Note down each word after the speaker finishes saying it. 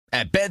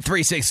At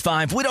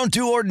Bet365, we don't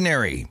do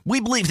ordinary. We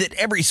believe that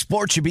every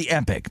sport should be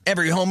epic.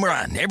 Every home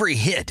run, every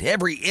hit,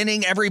 every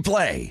inning, every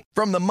play.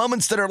 From the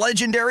moments that are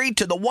legendary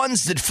to the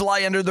ones that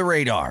fly under the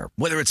radar.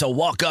 Whether it's a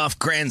walk-off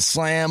grand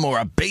slam or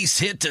a base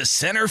hit to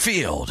center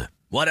field.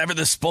 Whatever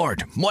the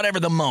sport, whatever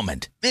the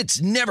moment.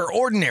 It's never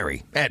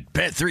ordinary at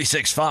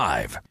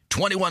Bet365.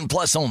 21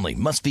 plus only.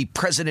 Must be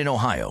present in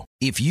Ohio.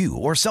 If you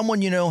or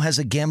someone you know has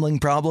a gambling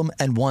problem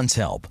and wants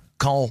help,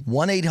 call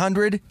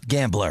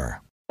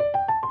 1-800-GAMBLER.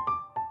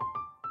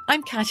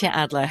 I'm Katya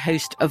Adler,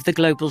 host of The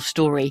Global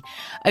Story.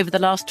 Over the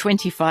last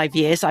 25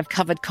 years, I've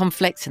covered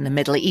conflicts in the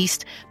Middle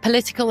East,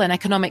 political and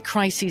economic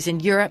crises in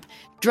Europe,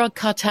 drug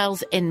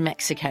cartels in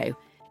Mexico.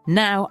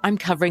 Now I'm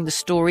covering the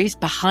stories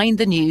behind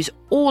the news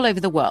all over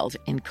the world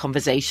in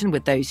conversation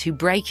with those who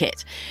break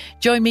it.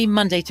 Join me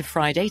Monday to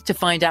Friday to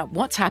find out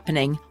what's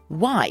happening,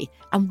 why,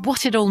 and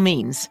what it all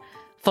means.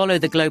 Follow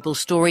The Global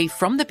Story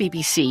from the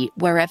BBC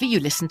wherever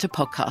you listen to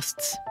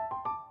podcasts.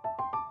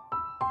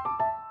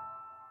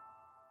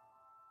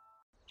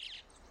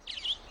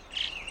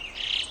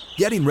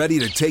 Getting ready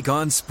to take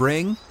on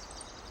spring?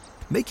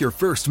 Make your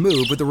first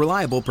move with the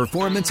reliable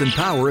performance and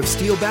power of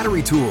Steel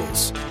battery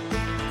tools.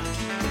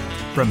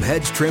 From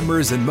hedge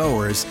trimmers and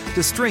mowers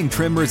to string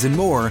trimmers and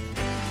more,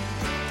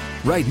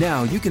 right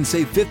now you can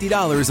save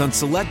 $50 on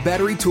select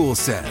battery tool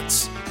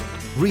sets.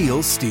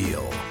 Real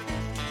Steel.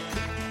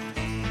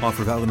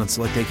 Offer valid on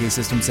select AK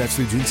system sets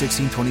through June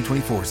 16,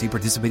 2024. See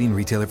participating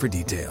retailer for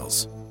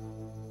details.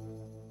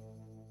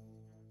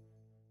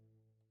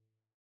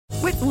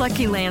 With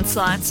Lucky Land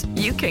Slots,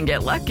 you can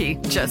get lucky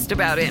just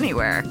about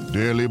anywhere.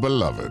 Dearly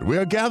beloved, we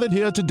are gathered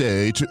here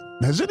today to...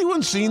 Has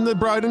anyone seen the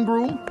bride and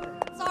groom?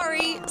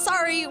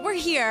 Sorry, we're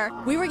here.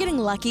 We were getting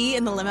lucky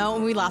in the limo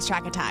and we lost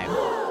track of time.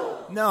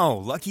 No,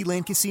 Lucky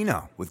Land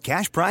Casino, with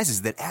cash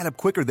prizes that add up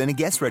quicker than a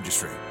guest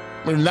registry.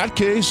 In that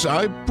case,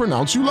 I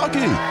pronounce you lucky.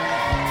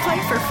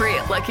 Play for free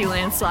at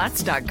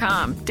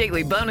LuckyLandSlots.com.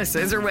 Daily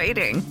bonuses are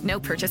waiting. No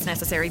purchase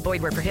necessary.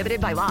 Void where prohibited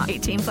by law.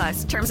 18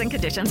 plus. Terms and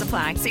conditions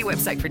apply. See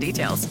website for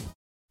details.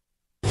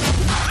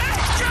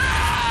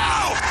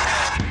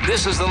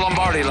 This is the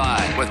Lombardi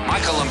Line with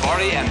Michael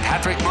Lombardi and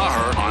Patrick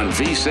Maher on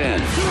VSiN.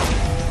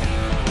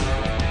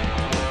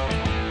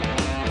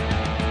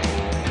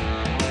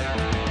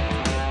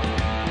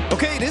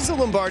 Okay, it is the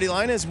Lombardi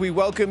Line as we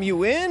welcome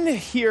you in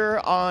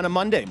here on a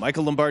Monday.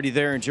 Michael Lombardi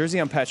there in Jersey.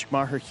 I'm Patrick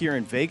Maher here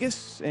in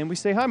Vegas. And we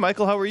say hi,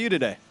 Michael. How are you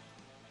today?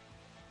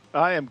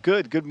 I am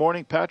good. Good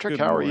morning, Patrick.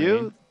 How are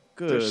you?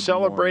 Good. They're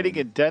celebrating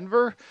in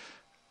Denver.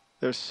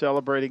 They're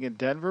celebrating in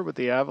Denver with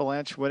the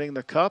Avalanche winning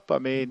the Cup. I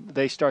mean,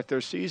 they start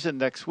their season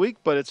next week,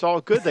 but it's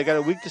all good. They got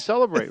a week to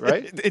celebrate,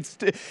 right?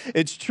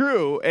 It's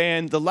true.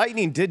 And the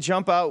Lightning did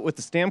jump out with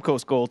the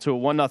Stamkos goal to a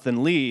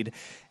 1-0 lead.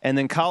 And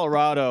then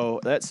Colorado,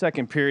 that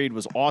second period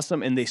was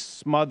awesome, and they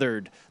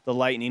smothered the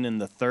Lightning in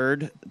the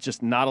third.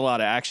 Just not a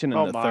lot of action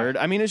in the third.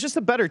 I mean, it's just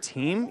a better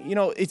team. You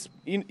know,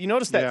 you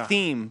notice that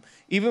theme,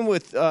 even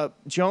with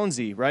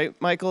Jonesy, right?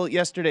 Michael,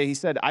 yesterday he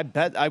said,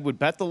 I would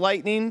bet the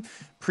Lightning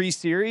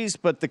pre-series,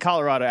 but the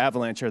Colorado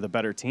Avalanche are the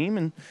better team,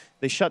 and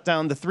they shut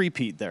down the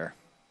three-peat there.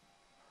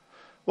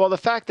 Well, the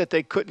fact that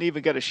they couldn't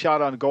even get a shot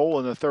on goal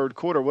in the third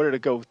quarter, what did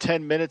it go,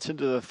 10 minutes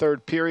into the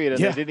third period,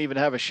 and they didn't even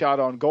have a shot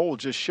on goal,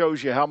 just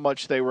shows you how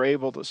much they were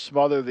able to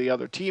smother the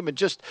other team. And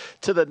just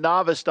to the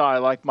novice eye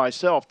like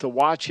myself, to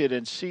watch it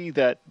and see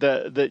that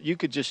you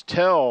could just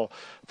tell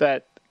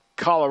that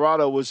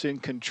Colorado was in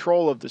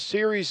control of the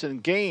series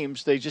and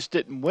games. They just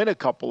didn't win a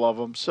couple of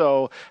them.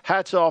 So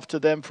hats off to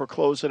them for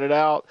closing it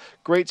out.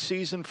 Great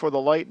season for the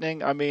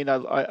Lightning. I mean,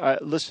 I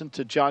listened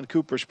to John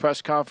Cooper's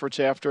press conference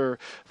after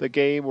the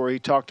game where he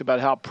talked about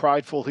how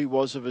prideful he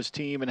was of his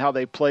team and how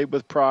they played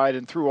with pride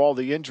and through all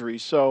the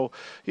injuries. So,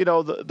 you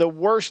know, the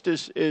worst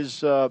is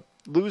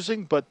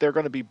losing, but they're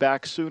going to be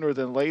back sooner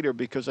than later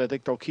because I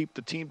think they'll keep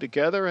the team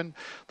together, and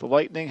the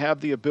Lightning have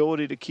the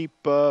ability to keep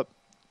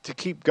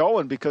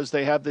going because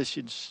they have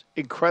this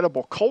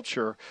incredible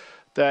culture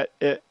that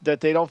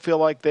they don't feel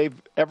like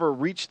they've ever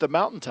reached the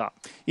mountaintop.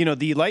 You know,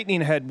 the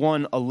Lightning had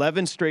won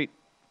 11 straight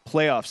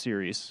playoff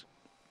series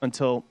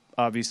until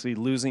obviously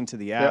losing to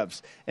the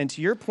Avs. Yep. And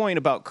to your point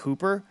about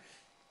Cooper,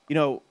 you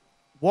know,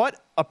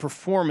 what a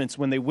performance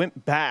when they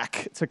went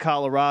back to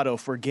Colorado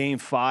for Game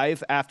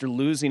 5 after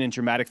losing in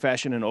dramatic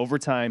fashion in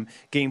overtime,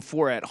 Game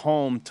 4 at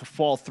home to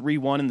fall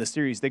 3-1 in the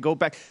series. They go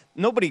back.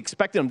 Nobody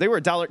expected them. They were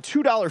a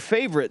 $2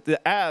 favorite,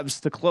 the Avs,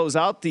 to close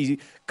out the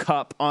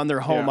Cup on their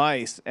home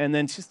ice. And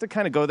then just to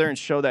kind of go there and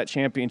show that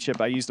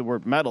championship, I use the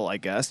word medal, I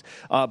guess.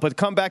 But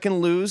come back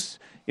and lose,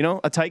 you know,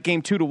 a tight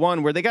game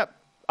 2-1 where they got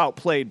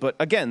outplayed. But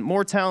again,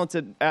 more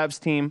talented Avs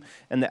team,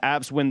 and the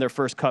Avs win their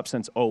first Cup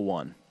since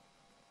 2001.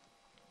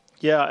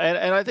 Yeah,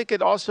 and I think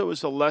it also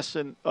is a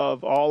lesson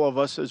of all of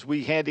us as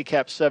we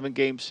handicap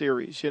 7-game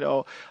series. You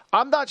know,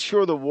 I'm not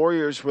sure the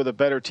Warriors were the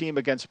better team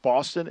against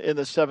Boston in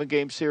the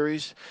 7-game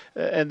series,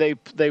 and they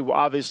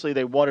obviously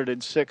they won it in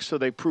 6, so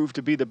they proved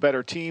to be the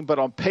better team. But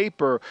on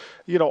paper,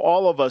 you know,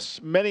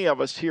 many of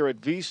us here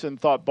at VSiN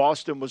thought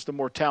Boston was the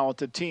more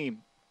talented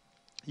team.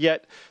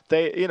 Yet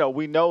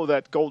we know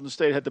that Golden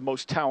State had the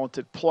most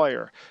talented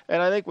player.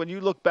 And I think when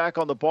you look back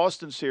on the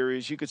Boston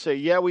series, you could say,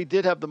 yeah, we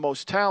did have the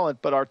most talent,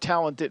 but our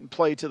talent didn't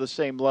play to the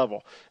same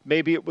level.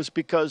 Maybe it was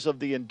because of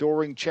the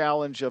enduring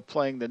challenge of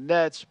playing the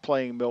Nets,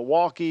 playing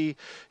Milwaukee,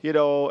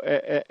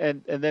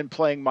 and then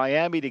playing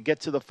Miami to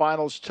get to the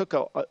finals took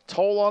a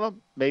toll on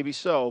them. Maybe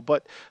so.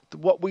 But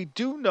what we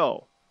do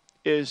know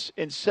is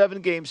in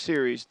 7-game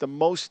series, the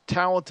most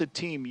talented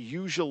team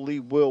usually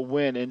will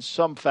win in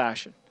some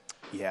fashion.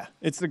 Yeah,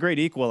 it's the great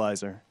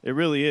equalizer. It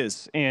really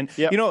is. And,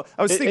 yep.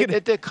 I was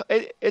thinking...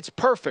 it's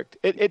perfect.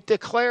 It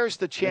declares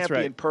the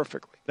champion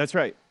perfectly. That's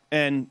right.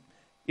 And,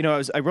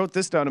 I wrote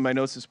this down in my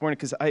notes this morning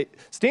because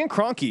Stan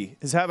Kroenke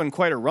is having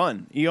quite a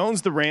run. He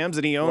owns the Rams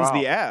and he owns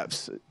the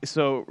Avs.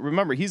 So,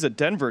 remember, he's a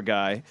Denver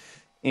guy.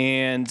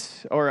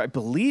 Or I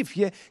believe,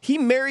 he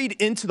married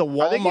into the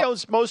Walmart... I think he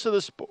owns most of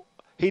the sport.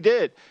 He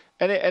did.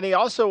 And he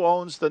also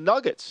owns the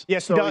Nuggets.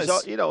 Yes, he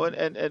does.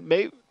 And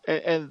maybe...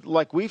 And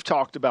like we've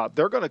talked about,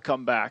 they're going to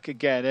come back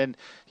again. And,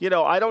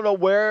 I don't know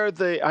where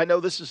I know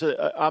this is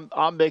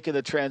I'm making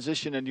the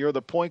transition and you're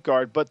the point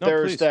guard, but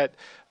there's that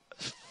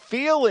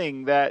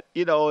feeling that,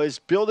 is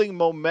building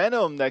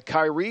momentum that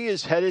Kyrie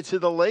is headed to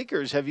the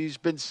Lakers. Have you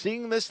been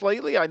seeing this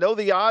lately? I know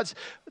the odds,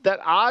 that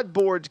odd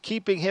board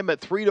keeping him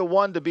at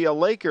 3-1 to be a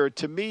Laker,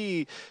 to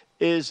me,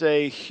 is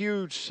a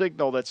huge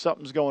signal that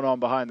something's going on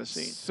behind the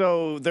scenes.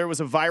 So there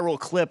was a viral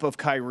clip of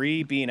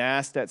Kyrie being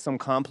asked at some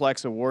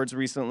Complex Awards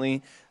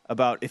recently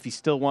about if he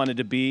still wanted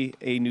to be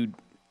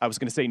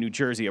New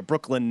Jersey, a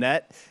Brooklyn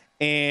Net,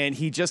 and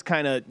he just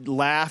kind of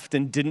laughed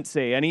and didn't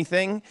say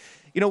anything.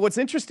 What's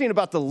interesting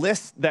about the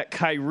list that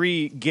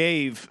Kyrie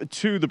gave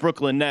to the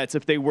Brooklyn Nets,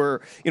 if they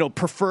were,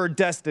 preferred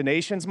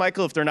destinations,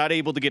 Michael, if they're not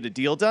able to get a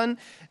deal done,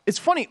 it's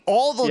funny.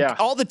 All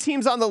the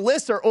teams on the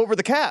list are over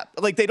the cap.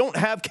 Like, they don't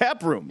have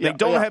cap room. They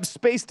don't have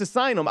space to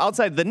sign them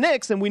outside the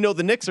Knicks, and we know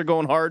the Knicks are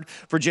going hard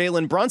for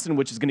Jalen Brunson,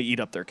 which is going to eat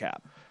up their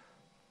cap.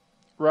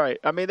 Right.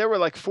 I mean, there were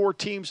like 4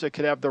 teams that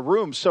could have the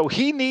room. So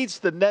he needs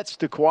the Nets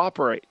to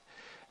cooperate.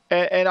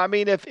 And I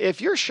mean,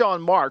 if you're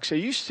Sean Marks, are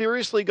you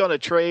seriously going to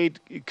trade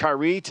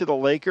Kyrie to the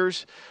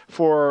Lakers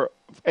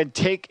and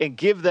take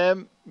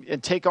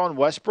on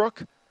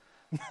Westbrook?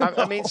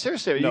 I mean,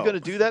 seriously, are you going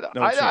to do that?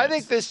 I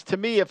think this, to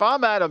me, if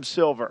I'm Adam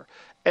Silver,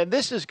 and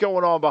this is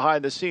going on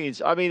behind the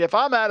scenes, I mean, if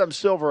I'm Adam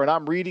Silver and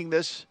I'm reading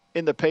this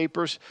in the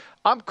papers,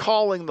 I'm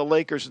calling the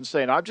Lakers and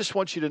saying, I just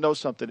want you to know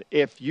something.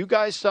 If you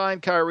guys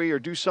sign Kyrie or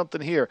do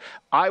something here,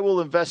 I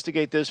will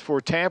investigate this for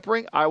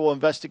tampering. I will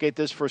investigate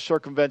this for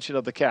circumvention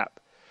of the cap.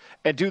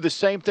 And do the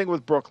same thing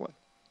with Brooklyn.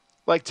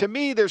 Like, to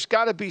me, there's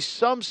got to be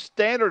some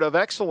standard of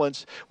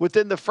excellence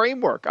within the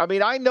framework. I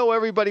mean, I know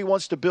everybody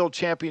wants to build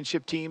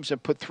championship teams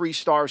and put 3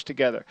 stars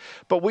together.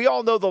 But we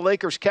all know the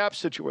Lakers' cap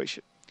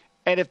situation.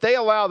 And if they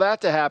allow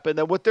that to happen,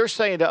 then what they're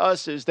saying to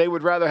us is they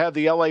would rather have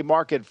the L.A.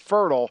 market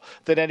fertile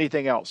than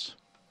anything else.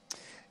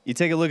 You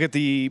take a look at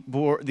the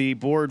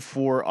board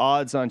for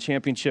odds on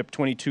championship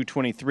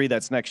 22-23.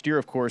 That's next year,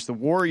 of course. The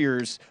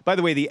Warriors, by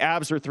the way, the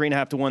Avs are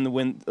 3.5 to 1 to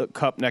win the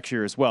Cup next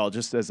year as well,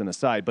 just as an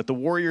aside. But the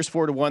Warriors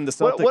 4 to 1. The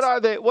Celtics. What are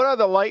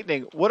the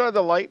Lightning? What are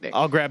the Lightning?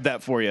 I'll grab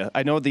that for you.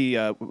 I know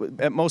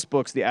at most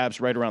books the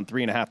Avs right around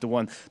 3.5 to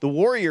 1. The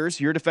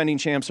Warriors, your defending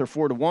champs, are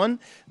 4 to 1.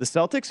 The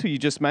Celtics, who you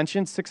just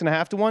mentioned,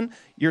 6.5 to 1.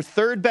 Your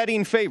third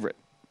betting favorite,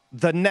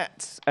 the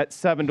Nets, at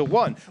 7 to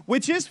 1,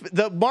 which is,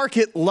 the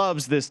market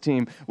loves this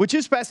team, which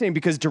is fascinating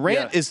because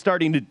Durant is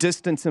starting to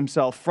distance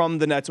himself from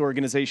the Nets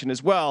organization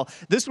as well.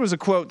 This was a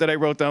quote that I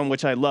wrote down,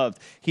 which I loved.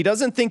 He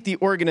doesn't think the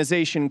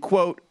organization,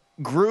 quote,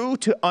 grew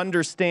to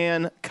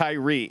understand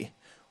Kyrie.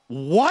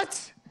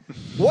 What?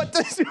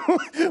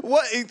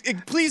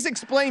 Please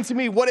explain to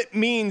me what it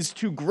means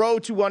to grow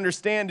to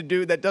understand a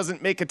dude that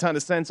doesn't make a ton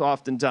of sense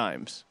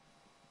oftentimes.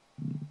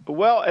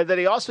 Well, and then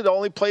he also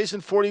only plays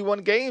in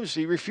 41 games.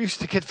 He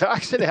refused to get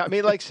vaccinated. I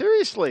mean, like,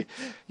 seriously,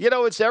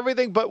 it's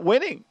everything but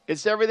winning.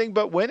 It's everything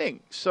but winning.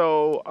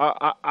 So,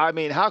 I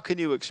mean, how can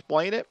you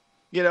explain it?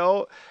 You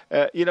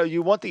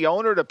want the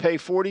owner to pay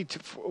 40 to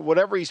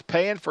whatever he's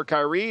paying for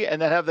Kyrie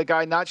and then have the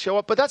guy not show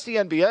up. But that's the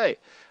NBA.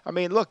 I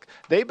mean, look,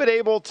 they've been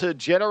able to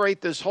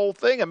generate this whole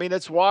thing. I mean,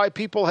 that's why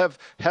people have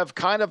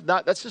kind of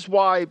not. That's just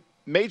why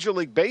Major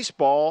League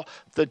Baseball,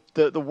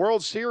 the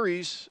World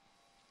Series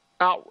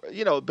out,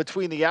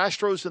 between the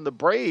Astros and the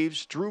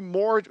Braves, drew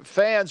more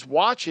fans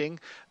watching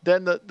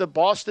than the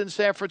Boston,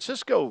 San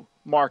Francisco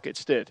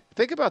markets did.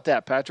 Think about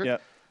that, Patrick. Yeah.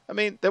 I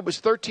mean, that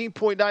was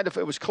 13.9. If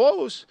it was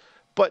close,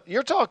 but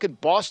you're talking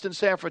Boston,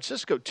 San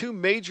Francisco, 2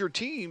 major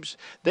teams.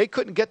 They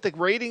couldn't get the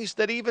ratings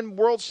that even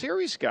World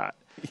Series got.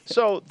 Yeah.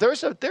 So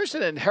there's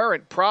an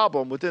inherent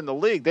problem within the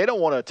league. They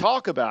don't want to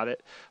talk about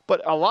it,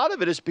 but a lot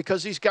of it is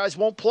because these guys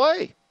won't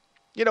play.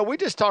 We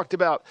just talked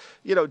about,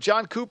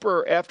 John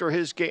Cooper after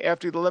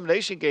the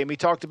elimination game, he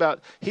talked about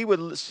he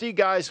would see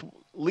guys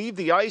leave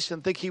the ice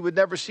and think he would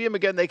never see them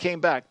again. They came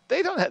back.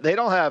 They don't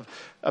have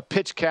a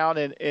pitch count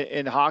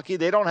in hockey.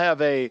 They don't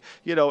have a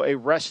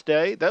rest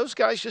day. Those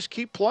guys just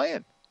keep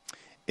playing.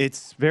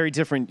 It's very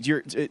different.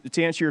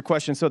 To answer your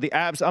question, so the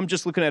Abs, I'm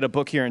just looking at a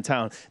book here in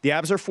town. The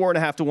Abs are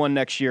 4.5 to 1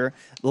 next year.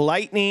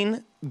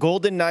 Lightning,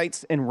 Golden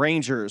Knights, and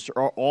Rangers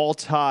are all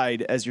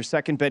tied as your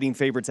second betting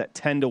favorites at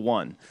 10 to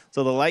 1.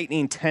 So the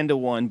Lightning 10 to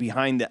 1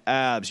 behind the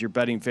Abs, your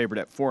betting favorite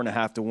at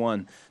 4.5 to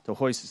 1 to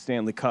hoist the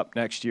Stanley Cup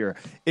next year.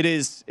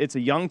 It's a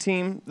young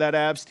team, that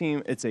Abs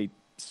team. It's a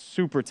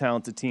super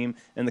talented team,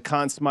 and the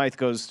Conn Smythe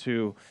goes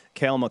to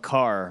Cale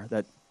Makar,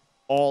 that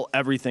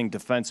everything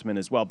defenseman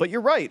as well. But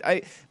you're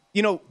right.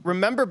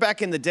 Remember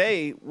back in the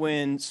day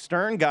when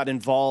Stern got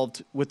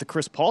involved with the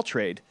Chris Paul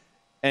trade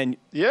and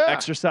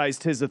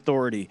exercised his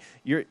authority.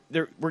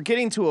 We're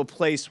getting to a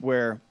place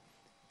where,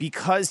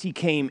 because he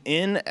came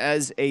in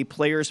as a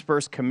player's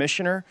first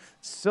commissioner,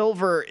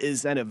 Silver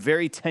is at a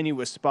very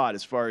tenuous spot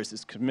as far as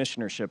his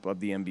commissionership of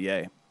the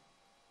NBA.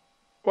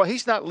 Well,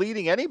 he's not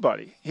leading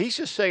anybody. He's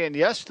just saying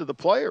yes to the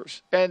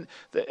players. And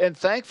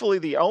thankfully,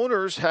 the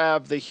owners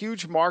have the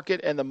huge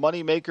market and the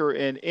moneymaker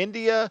in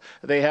India.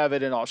 They have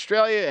it in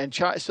Australia and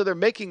China. So they're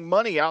making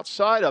money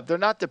outside of. They're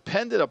not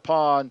dependent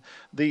upon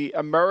the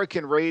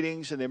American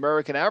ratings and the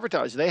American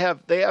advertising. They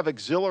have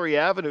auxiliary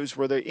avenues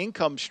where their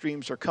income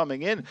streams are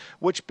coming in,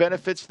 which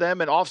benefits them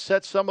and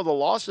offsets some of the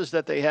losses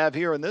that they have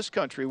here in this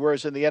country.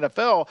 Whereas in the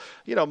NFL,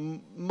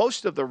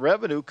 most of the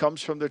revenue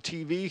comes from their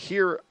TV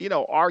here,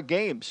 our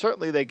games.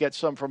 Certainly they get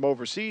some from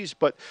overseas,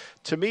 but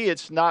to me,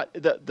 it's not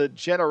the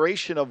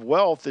generation of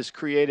wealth is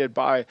created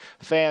by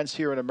fans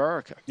here in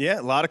America. Yeah,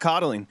 a lot of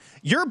coddling.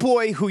 Your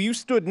boy, who you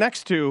stood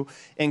next to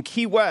in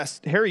Key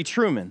West, Harry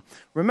Truman.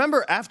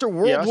 Remember, after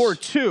World War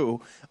II,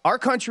 our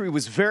country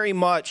was very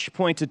much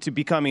pointed to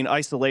becoming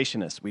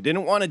isolationist. We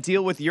didn't want to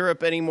deal with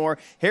Europe anymore.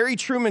 Harry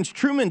Truman's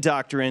Truman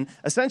Doctrine,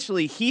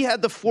 essentially, he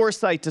had the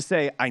foresight to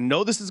say, I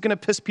know this is going to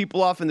piss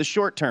people off in the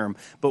short term,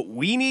 but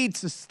we need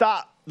to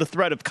stop the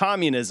threat of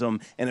communism,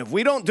 and if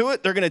we don't do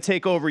it, they're going to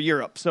take over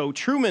Europe. So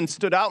Truman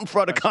stood out in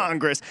front of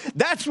Congress.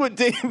 That's what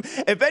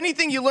if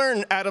anything you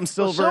learn, Adam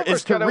Silver,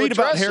 is to read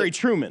about Harry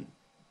Truman.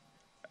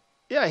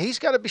 Yeah, he's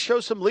got to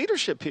show some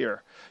leadership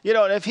here.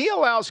 And if he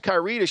allows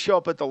Kyrie to show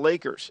up at the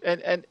Lakers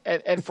and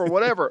for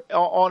whatever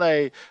on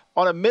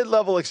a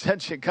mid-level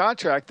extension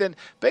contract, then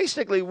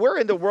basically we're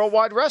into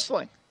worldwide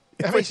wrestling.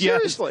 I mean,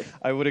 seriously. Yes,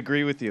 I would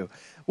agree with you.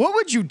 What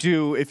would you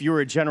do if you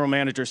were a general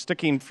manager,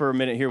 sticking for a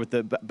minute here with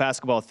the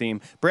basketball theme?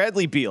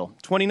 Bradley Beal,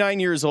 29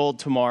 years old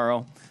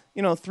tomorrow,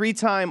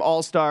 3-time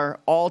All-Star,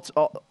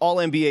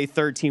 All-NBA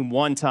third team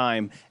one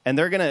time, and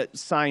they're going to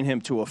sign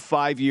him to a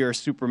 5-year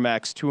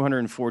Supermax,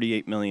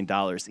 $248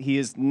 million. He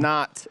is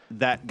not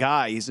that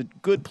guy. He's a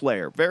good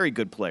player, very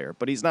good player,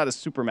 but he's not a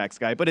Supermax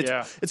guy. But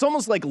it's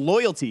almost like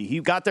loyalty. He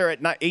got there at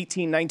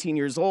 18, 19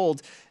 years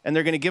old, and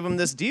they're going to give him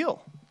this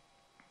deal.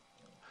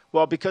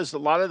 Well, because a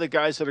lot of the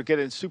guys that are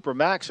getting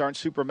Supermax aren't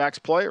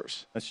Supermax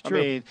players. That's true.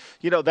 I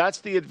mean,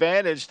 that's the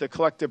advantage the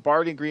collective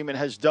bargaining agreement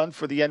has done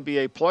for the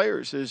NBA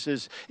players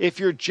is if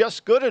you're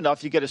just good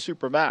enough, you get a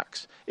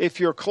Supermax. If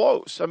you're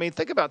close, I mean,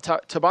 think about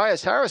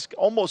Tobias Harris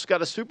almost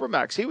got a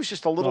Supermax. He was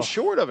just a little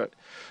short of it.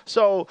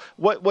 So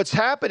what's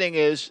happening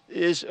is,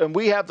 and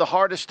we have the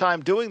hardest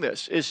time doing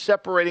this, is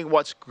separating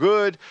what's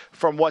good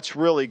from what's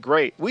really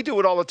great. We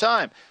do it all the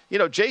time.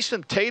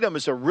 Jason Tatum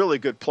is a really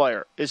good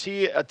player. Is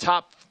he a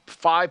top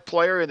 5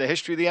 player in the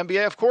history of the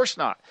NBA? Of course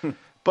not.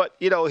 But,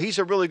 he's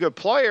a really good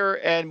player,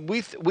 and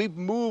we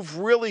move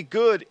really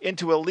good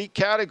into elite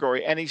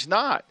category, and he's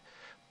not.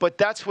 But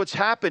that's what's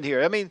happened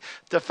here. I mean,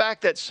 the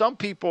fact that some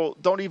people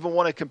don't even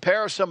want to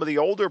compare some of the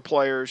older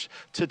players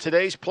to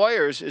today's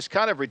players is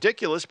kind of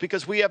ridiculous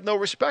because we have no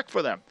respect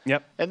for them.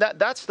 Yep. And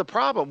that's the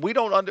problem. We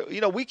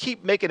don't we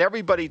keep making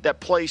everybody that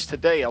plays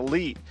today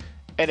elite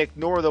and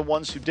ignore the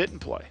ones who didn't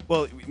play.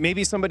 Well,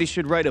 maybe somebody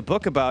should write a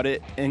book about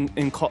it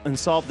and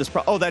solve this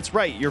problem. Oh, that's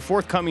right. Your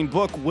forthcoming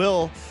book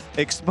will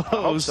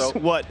expose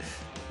what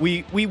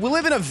we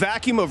live in a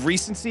vacuum of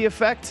recency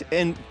effect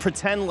and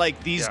pretend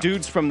like these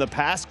dudes from the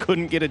past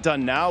couldn't get it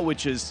done now,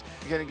 which is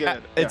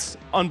it's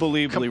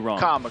unbelievably wrong.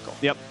 Comical.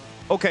 Yep.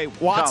 Okay,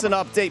 Watson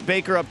update,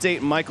 Baker update,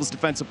 and Michael's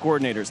defensive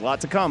coordinators. A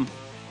lot to come.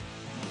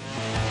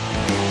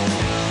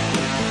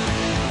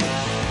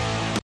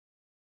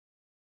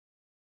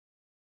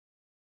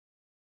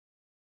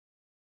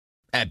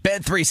 At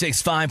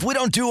Bet365, we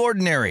don't do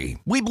ordinary.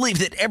 We believe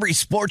that every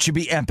sport should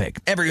be epic.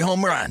 Every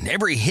home run,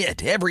 every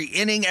hit, every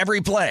inning, every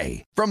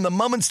play. From the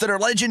moments that are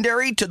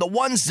legendary to the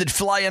ones that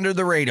fly under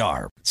the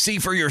radar. See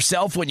for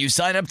yourself when you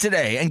sign up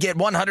today and get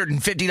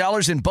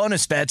 $150 in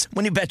bonus bets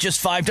when you bet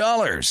just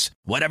 $5.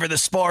 Whatever the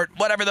sport,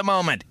 whatever the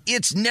moment,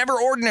 it's never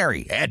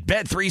ordinary at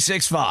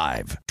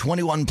Bet365.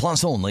 21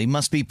 plus only.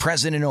 Must be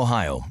present in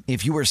Ohio.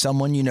 If you or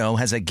someone you know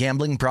has a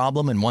gambling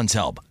problem and wants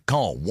help,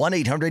 call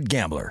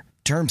 1-800-GAMBLER.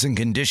 Terms and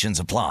conditions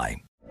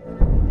apply.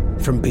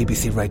 From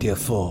BBC Radio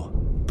 4,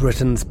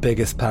 Britain's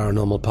biggest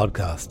paranormal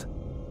podcast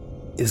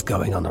is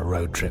going on a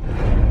road trip.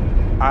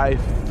 I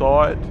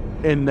thought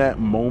in that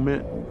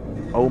moment,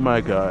 oh my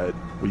God,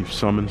 we've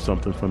summoned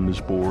something from this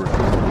board.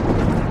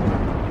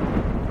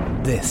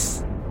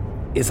 This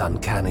is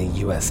Uncanny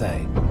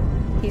USA.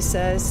 He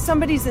says,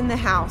 somebody's in the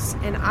house,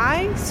 and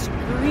I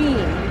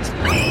screamed.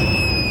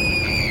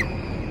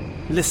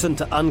 Listen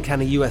to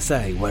Uncanny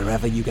USA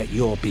wherever you get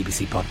your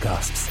BBC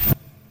podcasts,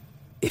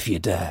 if you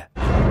dare.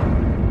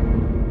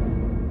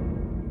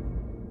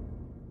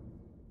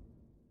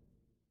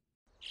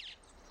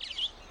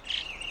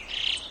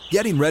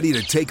 Getting ready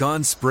to take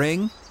on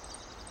spring?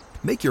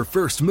 Make your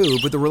first move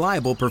with the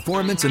reliable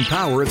performance and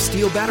power of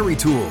Steel battery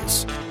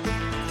tools.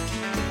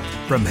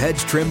 From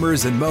hedge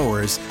trimmers and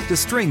mowers to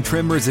string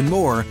trimmers and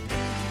more,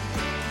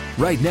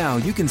 right now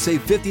you can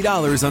save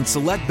 $50 on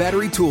select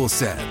battery tool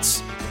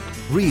sets.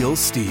 Real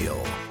Steel.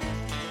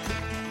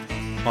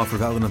 Offer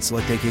valid on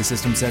select AK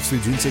system sets through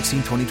June 16,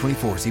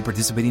 2024. See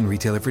participating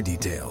retailer for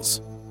details.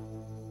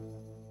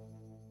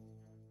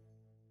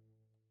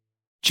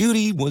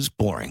 Judy was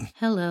boring.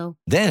 Hello.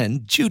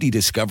 Then Judy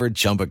discovered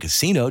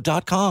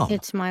ChumbaCasino.com.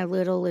 It's my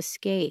little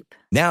escape.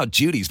 Now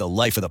Judy's the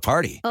life of the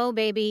party. Oh,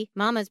 baby,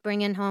 mama's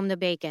bringing home the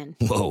bacon.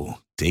 Whoa,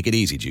 take it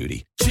easy,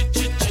 Judy.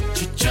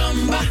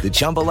 The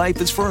Chumba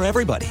life is for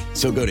everybody.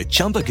 So go to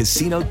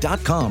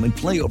ChumbaCasino.com and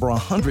play over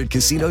 100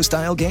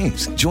 casino-style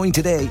games. Join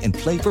today and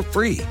play for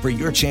free for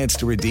your chance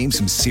to redeem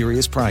some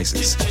serious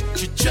prizes.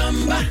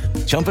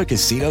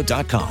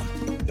 ChumbaCasino.com.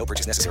 No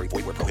purchase necessary.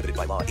 Void where prohibited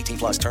by law. 18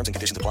 plus terms and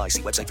conditions apply.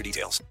 See website for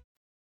details.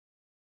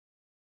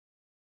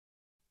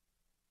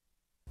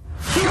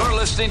 You're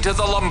listening to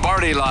The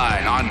Lombardi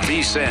Line on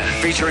VSiN,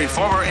 featuring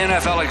former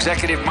NFL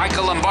executive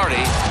Michael Lombardi.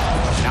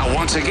 Now,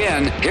 once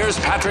again, here's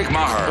Patrick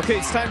Maher. Okay,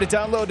 it's time to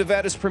download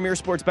Nevada's premier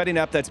sports betting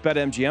app. That's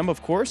BetMGM,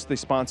 of course. They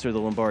sponsor The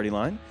Lombardi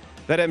Line.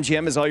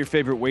 BetMGM has all your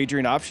favorite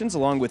wagering options,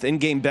 along with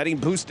in-game betting,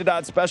 boosted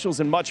odds specials,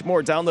 and much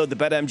more. Download the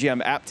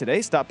BetMGM app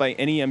today. Stop by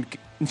any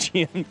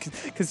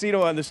MGM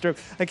casino on the Strip.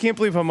 I can't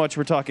believe how much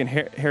we're talking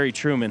Harry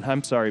Truman.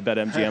 I'm sorry,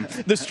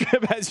 BetMGM. The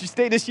Strip has your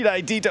state-issued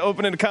ID to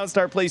open an account,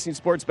 start placing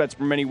sports bets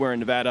from anywhere in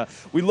Nevada.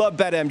 We love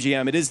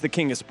BetMGM. It is the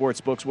king of sports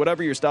books.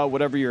 Whatever your style,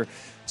 whatever your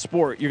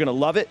sport, you're going to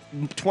love it.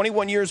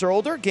 21 years or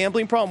older,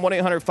 gambling problem,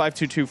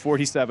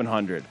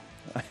 1-800-522-4700.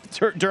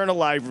 During a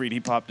live read, he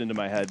popped into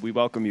my head. We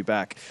welcome you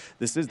back.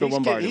 This is the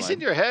Lombardi Line. He's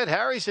in your head.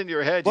 Harry's in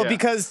your head. Well,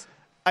 because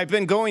I've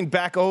been going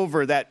back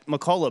over that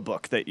McCullough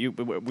book that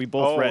we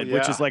both read,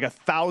 which is like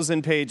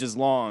 1,000 pages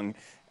long.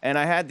 And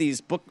I had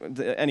these book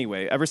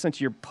anyway. Ever since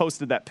you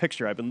posted that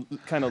picture, I've been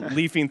kind of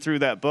leafing through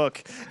that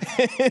book.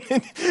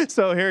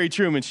 So Harry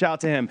Truman,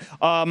 shout to him.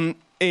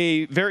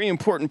 A very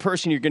important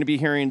person you're going to be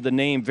hearing the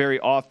name very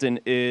often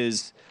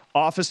is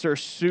Officer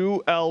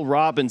Sue L.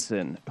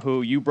 Robinson,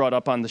 who you brought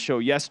up on the show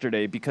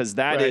yesterday, because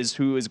that is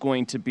who is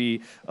going to be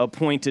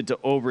appointed to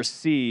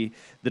oversee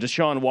the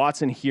Deshaun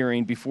Watson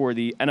hearing before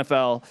the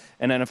NFL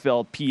and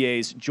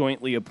NFLPA's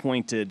jointly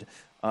appointed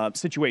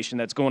situation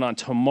that's going on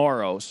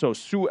tomorrow. So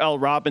Sue L.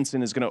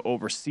 Robinson is going to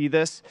oversee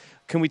this.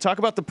 Can we talk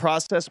about the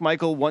process,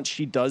 Michael, once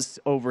she does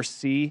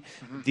oversee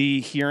the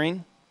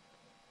hearing?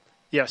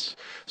 Yes.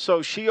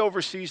 So she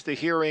oversees the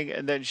hearing,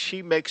 and then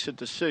she makes a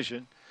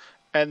decision.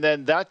 And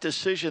then that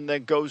decision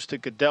then goes to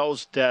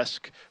Goodell's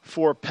desk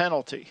for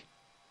penalty.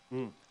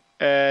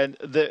 And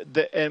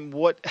and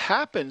what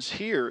happens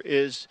here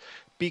is,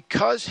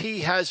 because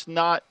he has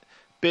not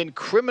been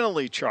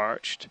criminally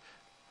charged,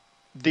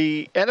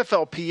 the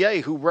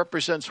NFLPA, who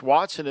represents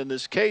Watson in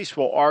this case,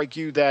 will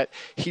argue that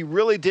he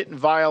really didn't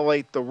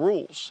violate the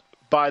rules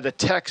by the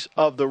text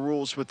of the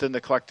rules within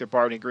the collective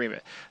bargaining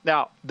agreement.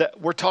 Now,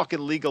 we're talking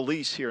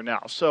legalese here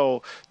now,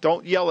 so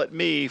don't yell at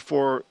me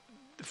for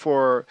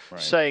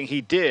saying he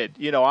did.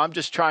 You know, I'm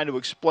just trying to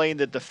explain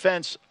the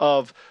defense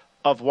of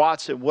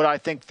Watson, what I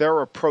think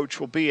their approach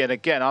will be. And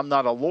again, I'm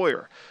not a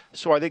lawyer,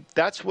 so I think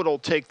that's what will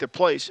take the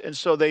place. And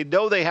so they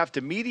know they have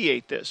to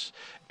mediate this.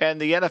 And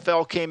the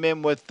NFL came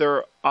in with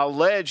their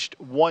alleged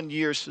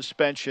 1-year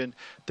suspension.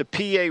 The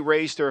PA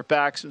raised their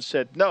backs and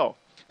said no.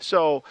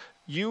 So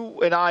you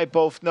and I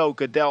both know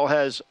Goodell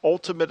has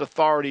ultimate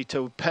authority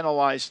to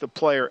penalize the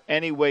player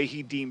any way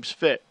he deems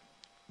fit.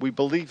 We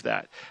believe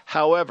that.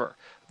 However,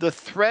 the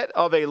threat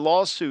of a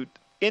lawsuit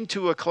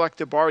into a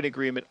collective bargaining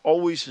agreement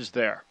always is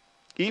there.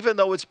 Even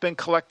though it's been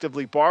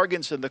collectively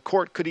bargained, and the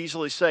court could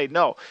easily say,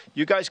 no,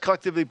 you guys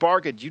collectively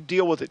bargained, you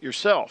deal with it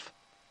yourself,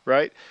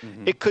 right?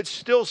 It could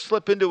still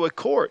slip into a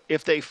court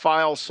if they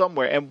file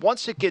somewhere. And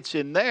once it gets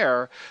in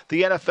there,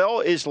 the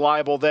NFL is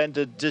liable then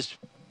to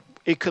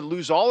it could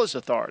lose all its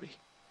authority,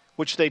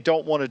 which they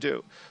don't want to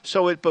do.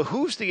 So it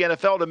behooves the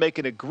NFL to make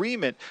an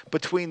agreement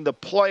between the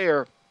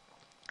player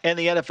and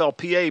the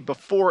NFLPA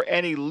before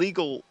any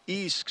legal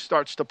ease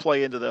starts to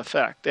play into the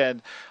effect.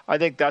 And I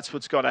think that's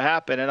what's going to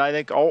happen. And I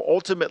think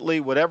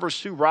ultimately whatever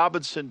Sue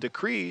Robinson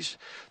decrees,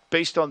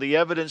 based on the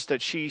evidence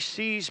that she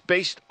sees,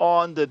 based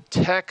on the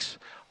text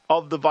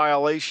of the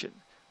violation,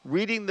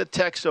 reading the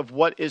text of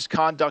what is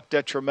conduct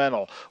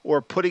detrimental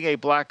or putting a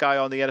black eye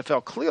on the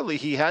NFL, clearly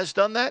he has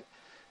done that.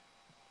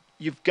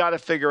 You've got to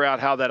figure out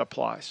how that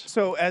applies.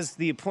 So as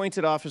the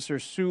appointed officer,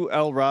 Sue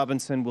L.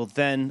 Robinson will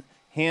then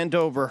hand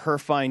over her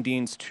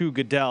findings to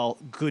Goodell.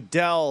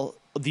 Goodell,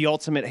 the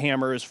ultimate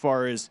hammer as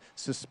far as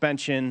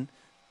suspension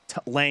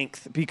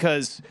length,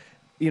 because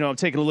I'm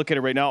taking a look at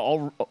it right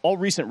now. All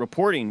recent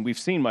reporting we've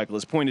seen, Michael,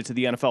 has pointed to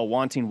the NFL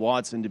wanting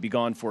Watson to be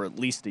gone for at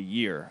least a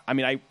year. I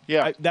mean,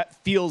 that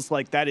feels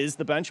like that is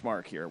the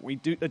benchmark here.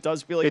 It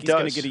does feel like he's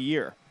going to get a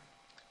year.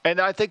 And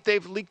I think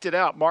they've leaked it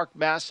out. Mark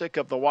Masick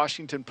of the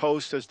Washington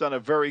Post has done a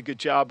very good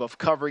job of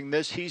covering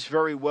this. He's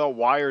very well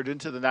wired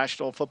into the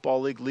National Football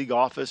League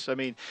office. I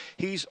mean,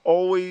 he's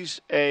always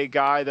a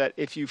guy that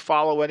if you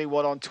follow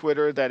anyone on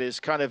Twitter that is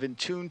kind of in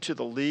tune to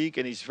the league,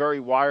 and he's very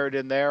wired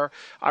in there,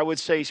 I would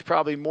say he's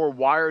probably more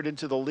wired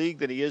into the league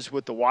than he is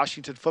with the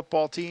Washington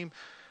football team.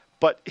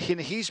 But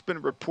he's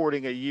been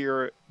reporting a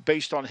year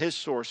based on his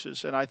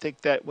sources. And I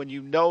think that when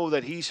you know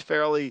that he's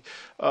fairly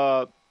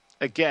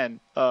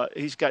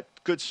he's got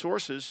good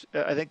sources.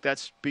 I think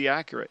that's be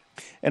accurate.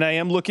 And I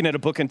am looking at a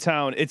book in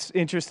town. It's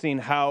interesting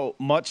how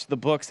much the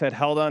books had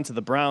held on to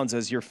the Browns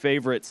as your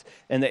favorites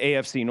in the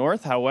AFC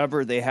North.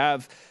 However, they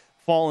have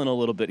fallen a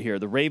little bit here.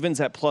 The Ravens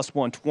at plus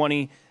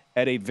 120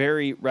 at a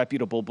very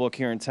reputable book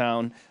here in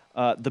town.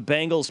 The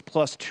Bengals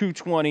plus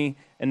 220,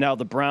 and now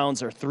the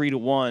Browns are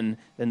 3-1.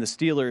 And the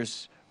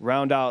Steelers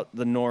round out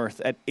the North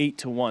at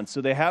 8-1.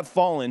 So they have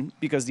fallen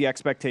because the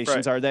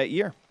expectations are that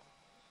year.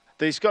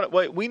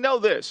 We know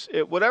this.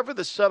 Whatever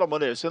the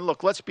settlement is, and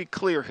look, let's be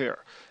clear here.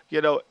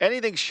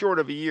 Anything short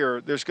of a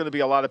year, there's going to be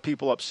a lot of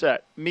people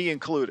upset, me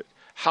included.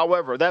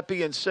 However, that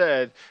being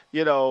said,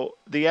 the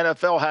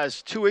NFL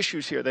has two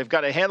issues here. They've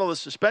got to handle the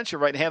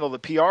suspension and handle the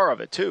PR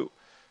of it too.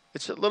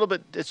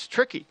 It's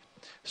tricky.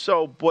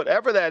 So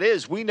whatever that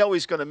is, we know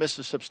he's going to miss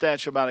a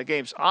substantial amount of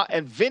games.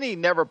 And Vinny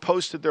never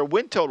posted their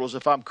win totals,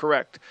 if I'm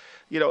correct.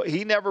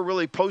 He never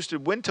really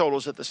posted win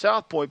totals at the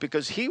South Point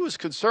because he was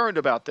concerned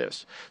about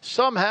this.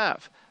 Some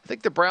have. I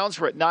think the Browns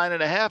were at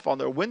 9.5 on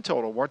their win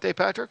total, weren't they,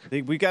 Patrick?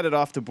 We got it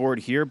off the board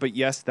here, but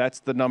yes, that's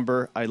the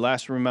number I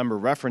last remember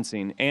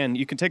referencing. And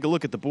you can take a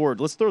look at the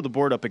board. Let's throw the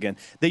board up again.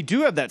 They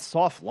do have that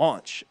soft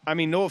launch. I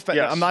mean, no offense.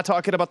 Yes. I'm not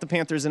talking about the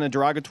Panthers in a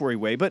derogatory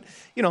way, but,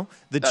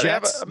 the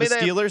Jets, the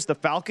Steelers, the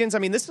Falcons. I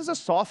mean, this is a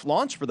soft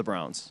launch for the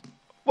Browns.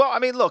 Well, I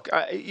mean, look,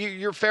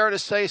 you're fair to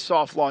say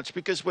soft launch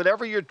because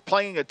whenever you're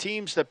playing a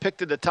teams that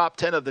picked in the top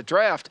 10 of the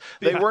draft,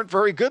 they weren't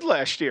very good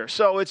last year.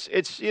 So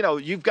it's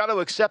you've got to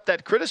accept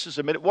that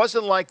criticism. And it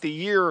wasn't like the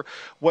year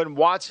when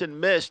Watson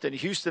missed and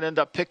Houston ended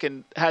up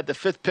had the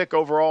 5th pick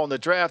overall in the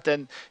draft.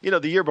 And,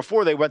 the year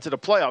before they went to the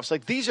playoffs.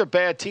 Like, these are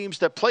bad teams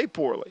that play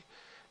poorly.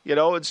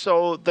 And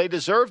so they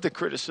deserve the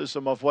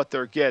criticism of what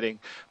they're getting.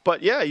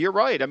 But, yeah, you're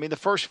right. I mean, the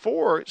first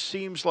 4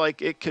 seems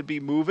like it could be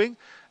moving.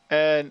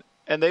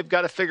 And they've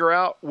got to figure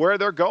out where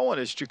they're going.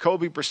 Is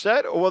Jacoby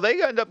Brissett, or will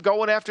they end up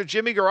going after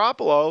Jimmy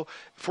Garoppolo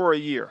for a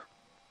year?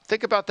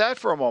 Think about that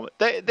for a moment.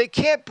 They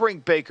can't bring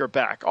Baker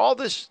back. All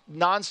this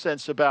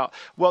nonsense about,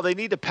 they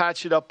need to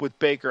patch it up with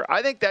Baker.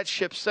 I think that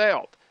ship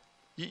sailed.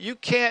 You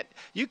can't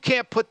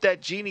put that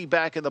genie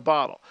back in the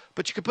bottle.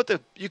 But you could put the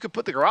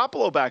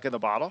Garoppolo back in the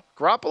bottle.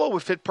 Garoppolo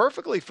would fit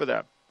perfectly for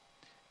them.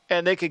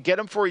 And they could get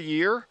him for a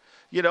year.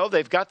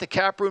 They've got the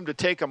cap room to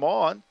take him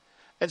on.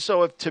 And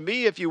so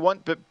if you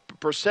want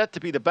Brissett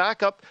to be the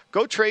backup,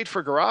 go trade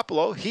for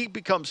Garoppolo. He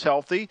becomes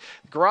healthy.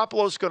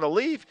 Garoppolo's going to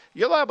leave.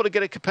 You're liable to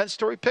get a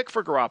compensatory pick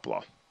for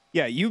Garoppolo.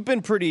 Yeah, you've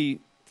been pretty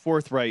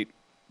forthright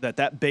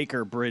that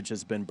Baker bridge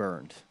has been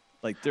burned.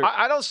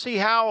 I don't see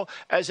how,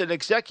 as an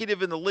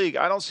executive in the league,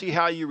 I don't see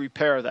how you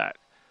repair that.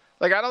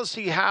 I don't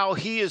see how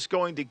he is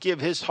going to give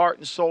his heart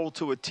and soul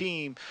to a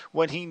team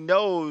when he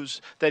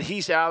knows that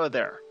he's out of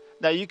there.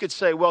 Now, you could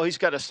say, he's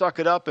got to suck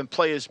it up and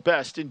play his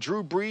best. And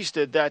Drew Brees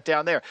did that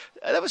down there.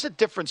 That was a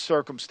different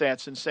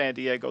circumstance in San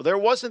Diego. There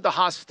wasn't the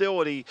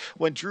hostility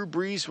when Drew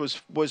Brees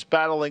was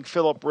battling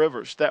Phillip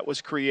Rivers that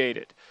was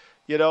created.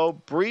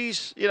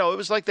 Brees, it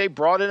was like they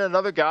brought in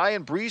another guy,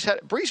 and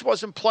Brees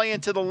wasn't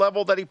playing to the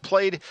level that he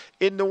played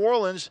in New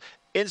Orleans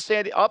in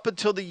San Diego up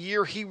until the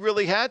year he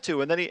really had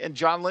to. And then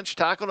John Lynch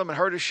tackled him and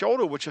hurt his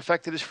shoulder, which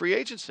affected his free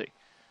agency.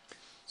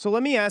 So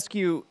let me ask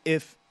you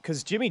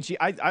because Jimmy G,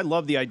 I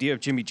love the idea of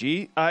Jimmy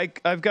G.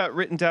 I've got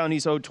written down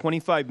he's owed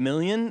 $25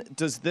 million.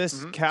 Does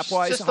this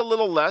cap-wise? Just a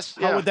little less.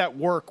 How would that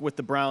work with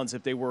the Browns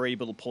if they were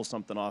able to pull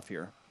something off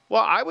here?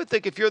 Well, I would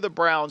think if you're the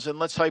Browns, and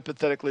let's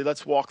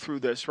walk through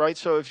this, right?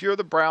 So if you're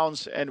the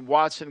Browns and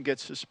Watson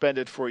gets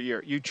suspended for a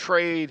year, you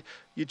trade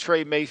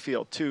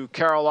Mayfield to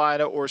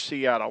Carolina or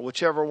Seattle,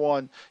 whichever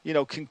one,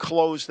 can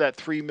close that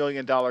 $3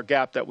 million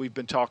gap that we've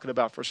been talking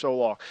about for so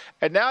long.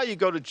 And now you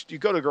go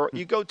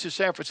to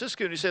San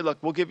Francisco and you say, look,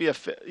 we'll give you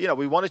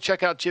we want to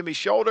check out Jimmy's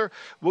shoulder.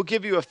 We'll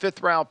give you a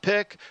 5th round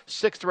pick,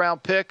 6th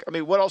round pick. I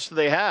mean, what else do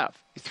they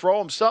have? You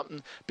throw him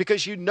something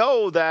because you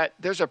know that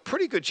there's a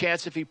pretty good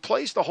chance if he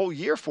plays the whole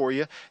year for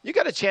you, you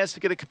got a chance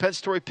to get a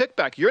compensatory pick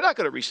back. You're not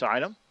going to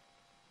re-sign him.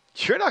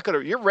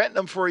 You're renting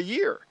him for a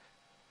year.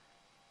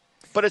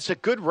 But it's a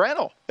good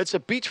rental. It's a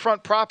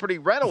beachfront property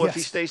rental if he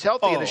stays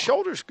healthy and his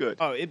shoulder's good.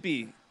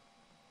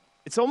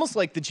 It's almost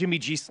like the Jimmy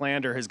G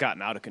slander has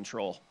gotten out of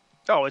control.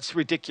 Oh, it's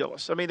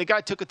ridiculous. I mean, the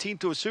guy took a team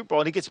to a Super Bowl,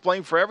 and he gets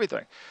blamed for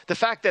everything. The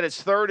fact that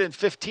it's 3rd and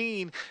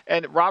 15,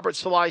 and Robert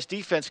Saleh's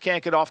defense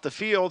can't get off the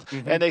field,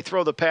 and they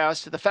throw the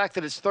pass. The fact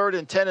that it's 3rd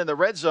and 10 in the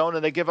red zone,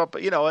 and they give up,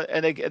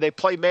 and they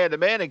play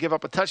man-to-man and give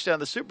up a touchdown in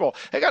the Super Bowl.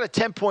 They got a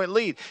 10-point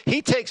lead.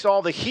 He takes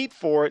all the heat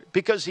for it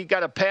because he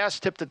got a pass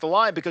tipped at the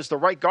line because the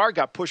right guard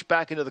got pushed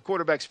back into the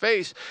quarterback's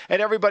face,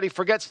 and everybody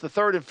forgets the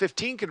 3rd and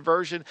 15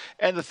 conversion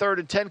and the 3rd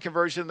and 10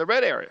 conversion in the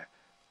red area.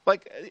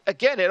 Like,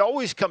 again, it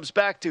always comes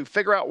back to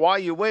figure out why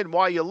you win,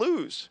 why you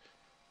lose.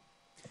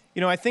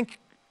 I think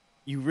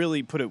you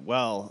really put it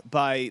well.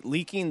 By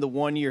leaking the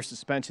 1-year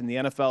suspension, the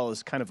NFL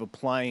is kind of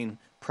applying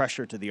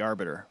pressure to the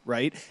arbiter,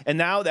 right? And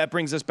now that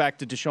brings us back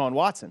to Deshaun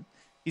Watson.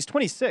 He's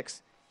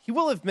 26. He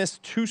will have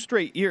missed 2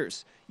 straight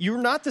years.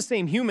 You're not the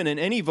same human in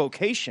any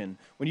vocation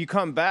when you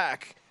come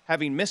back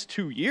having missed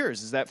 2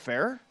 years. Is that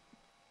fair?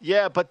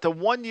 Yeah, but the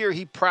 1 year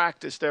he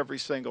practiced every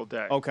single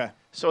day. Okay.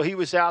 So he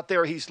was out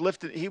there, he's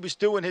lifted, he was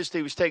doing his thing,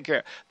 he was taking care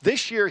of.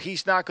 This year,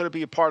 he's not going to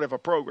be a part of a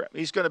program.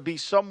 He's going to be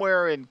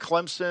somewhere in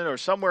Clemson or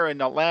somewhere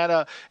in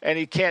Atlanta, and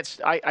he can't.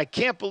 I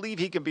can't believe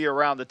he can be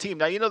around the team.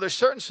 Now, there's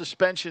certain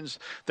suspensions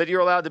that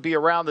you're allowed to be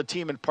around the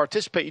team and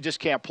participate. You just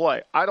can't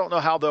play. I don't know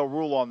how they'll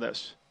rule on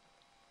this.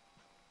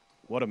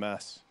 What a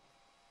mess.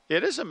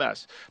 It is a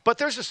mess. But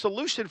there's a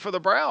solution for the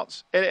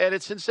Browns, and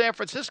it's in San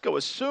Francisco,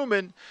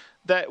 assuming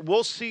that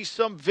we'll see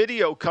some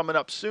video coming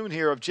up soon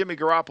here of Jimmy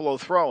Garoppolo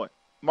throwing.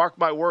 Mark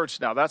my words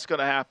now, that's going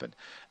to happen.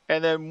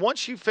 And then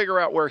once you figure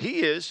out where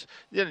he is,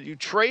 you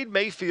trade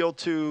Mayfield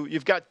to –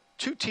 you've got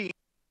 2 teams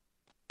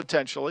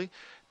potentially.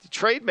 You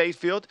trade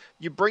Mayfield.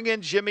 You bring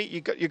in Jimmy.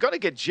 You're going to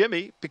get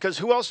Jimmy because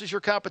who else is your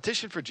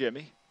competition for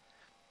Jimmy?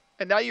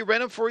 And now you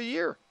rent him for a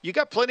year. You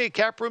got plenty of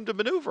cap room to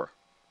maneuver.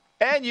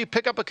 And you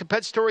pick up a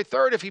compensatory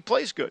third if he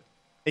plays good.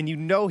 And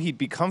he'd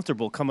be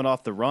comfortable coming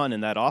off the run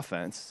in that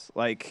offense.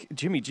 Like,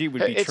 Jimmy G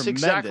would be tremendous. It's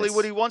exactly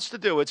what he wants to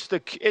do. It's the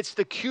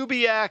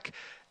Kubiak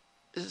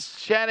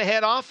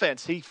Shanahan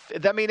offense.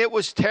 It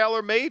was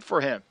tailor-made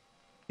for him.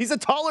 He's a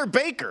taller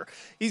Baker.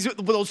 He's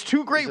with those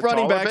 2 great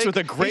running backs with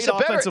a great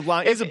offensive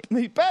line. He's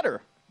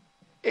better.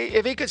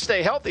 If he could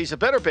stay healthy, he's a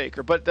better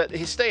Baker. But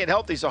he's staying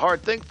healthy is a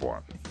hard thing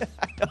for him.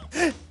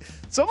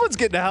 Someone's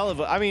getting a hell of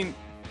a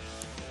 –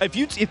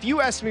 If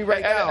you ask me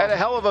right now, at a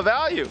hell of a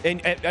value,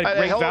 and at a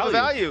great hell of a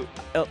value.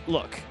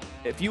 Look,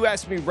 if you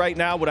ask me right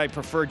now, would I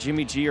prefer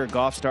Jimmy G or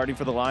Goff starting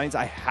for the Lions?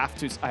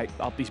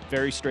 I'll be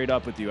very straight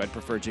up with you. I'd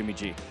prefer Jimmy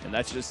G, and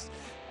that's just.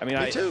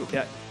 Me too.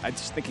 Yeah, I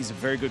just think he's a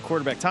very good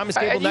quarterback. Thomas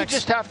Gable and next. You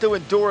just have to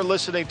endure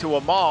listening to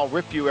Amal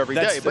rip you every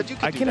day, but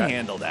I can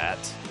handle that.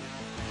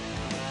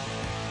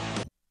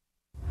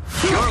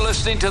 You're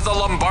listening to the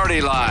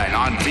Lombardi Line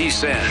on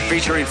VSiN,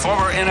 featuring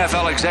former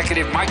NFL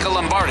executive Michael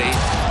Lombardi.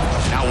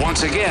 Now,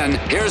 once again,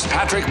 here's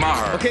Patrick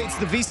Maher. Okay, it's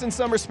the VSiN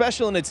Summer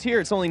Special, and it's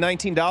here. It's only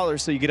 $19,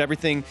 so you get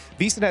everything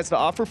VSiN has to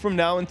offer from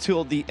now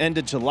until the end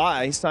of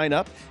July. Sign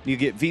up. You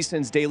get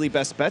VSiN's daily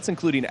best bets,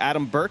 including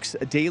Adam Burke's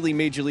daily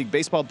Major League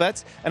Baseball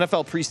bets,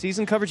 NFL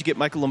preseason coverage. You get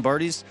Michael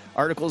Lombardi's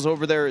articles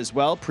over there as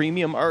well,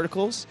 premium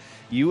articles,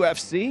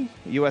 UFC,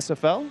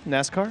 USFL,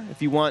 NASCAR.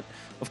 If you want,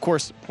 of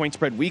course, Point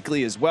Spread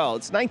Weekly as well.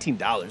 It's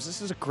 $19.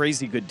 This is a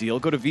crazy good deal.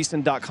 Go to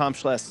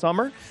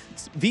VSiN.com/summer.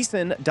 It's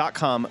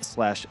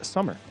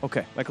VSiN.com/summer.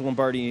 Okay, Michael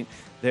Lombardi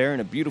there in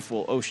a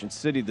beautiful Ocean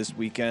City this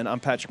weekend. I'm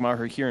Patrick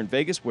Maher here in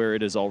Vegas, where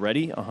it is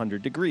already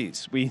 100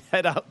 degrees. We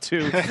head out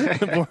to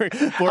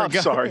I'm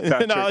sorry,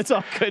 Patrick. No, it's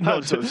all good. No,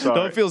 I'm so sorry.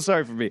 Don't feel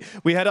sorry for me.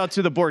 We head out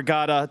to the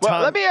Borgata.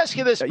 Well, let me ask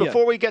you this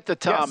before we get to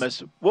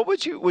Thomas. Yes. What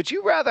would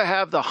you rather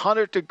have, the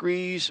 100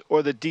 degrees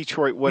or the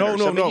Detroit winters?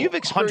 No. You've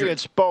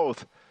experienced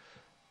both.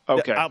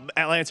 Okay.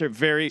 I'll answer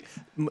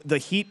the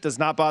heat does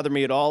not bother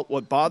me at all.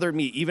 What bothered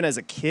me, even as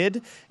a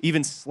kid,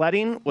 even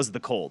sledding, was the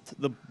cold.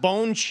 The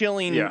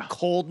bone-chilling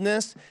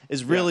coldness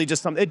is really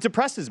just something. It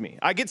depresses me.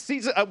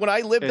 When I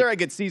lived there, I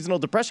get seasonal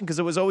depression because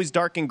it was always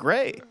dark and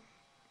gray.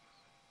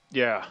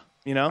 Yeah.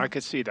 I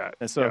could see that.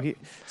 And so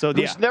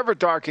Who's never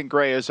dark and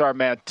gray is our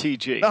man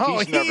TG. Oh,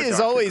 he is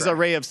always a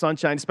ray of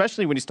sunshine,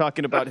 especially when he's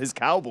talking about his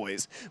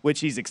Cowboys, which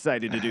he's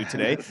excited to do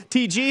today.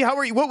 TG, how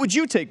are you? What would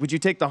you take? Would you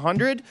take the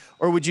 100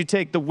 or would you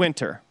take the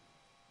winter?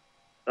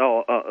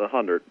 Oh,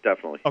 100,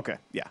 definitely. Okay,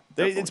 yeah.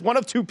 Definitely. It's one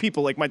of 2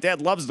 people. Like, my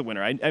dad loves the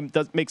winter.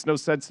 It makes no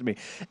sense to me.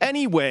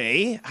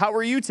 Anyway, how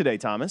are you today,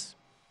 Thomas?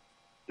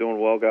 Doing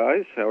well,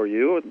 guys. How are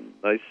you?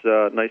 Nice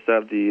to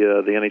have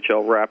the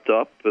NHL wrapped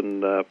up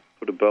and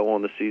put a bow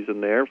on the season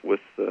there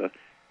with the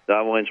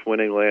Avalanche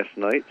winning last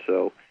night.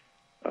 So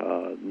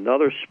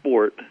another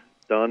sport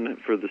done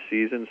for the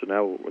season. So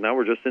now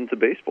we're just into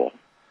baseball.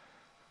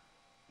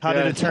 How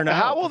did it turn out?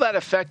 How will that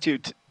affect you?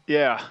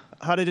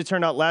 How did it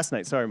turn out last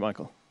night? Sorry,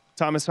 Michael.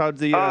 Thomas, how did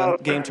the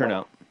game turn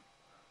out?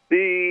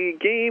 The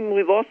game,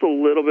 we lost a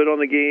little bit on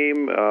the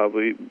game.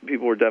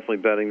 People were definitely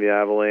betting the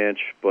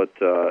Avalanche, but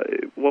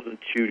it wasn't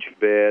too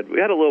bad.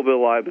 We had a little bit of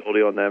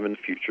liability on them in the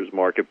futures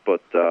market,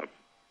 but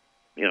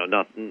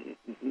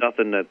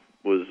nothing that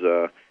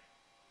was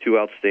too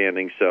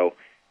outstanding. So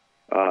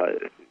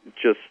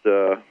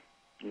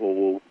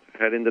we'll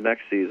head into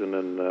next season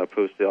and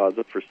post the odds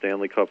up for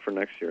Stanley Cup for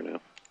next year now.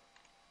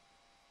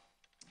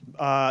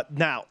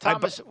 Now,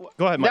 Thomas,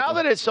 go ahead, Michael. Now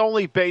that it's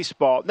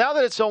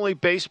only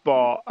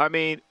baseball, I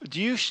mean,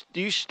 do you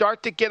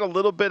start to get a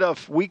little bit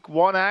of week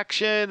one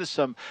action,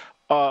 some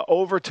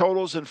over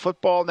totals in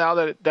football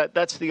now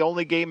that's the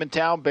only game in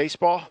town,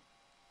 baseball?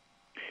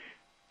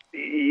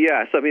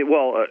 Yes. I mean,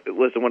 well,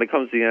 listen, when it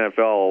comes to the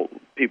NFL,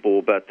 people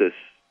will bet this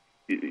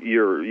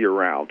year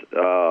round.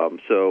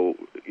 So,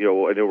 I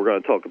know we're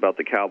going to talk about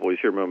the Cowboys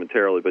here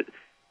momentarily, but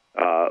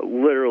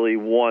literally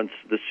once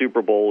the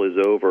Super Bowl is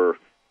over,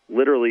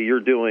 literally you're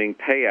doing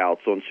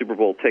payouts on Super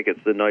Bowl tickets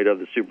the night of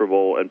the Super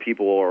Bowl, and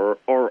people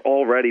are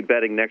already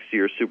betting next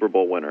year's Super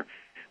Bowl winner.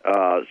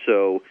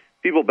 So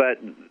people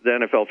bet the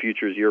NFL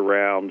futures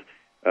year-round.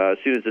 As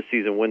soon as the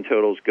season win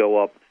totals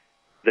go up,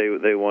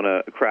 they want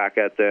to crack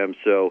at them.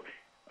 So,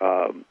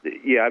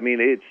 I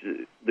mean,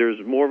 there's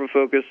more of a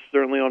focus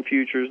certainly on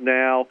futures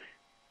now,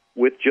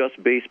 with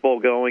just baseball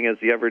going as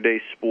the everyday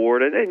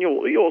sport, and then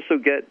you'll also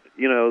get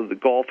the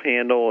golf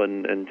handle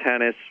and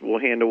tennis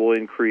will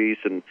increase,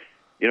 and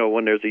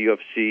when there's a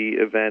UFC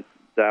event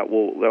that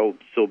will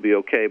still be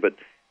okay. But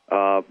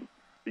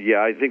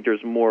I think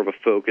there's more of a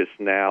focus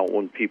now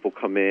when people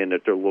come in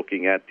that they're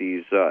looking at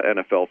these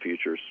NFL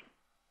futures.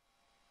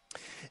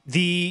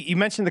 You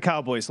mentioned the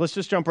Cowboys. Let's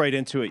just jump right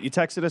into it. You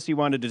texted us you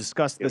wanted to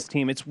discuss this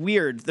team. It's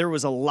weird. There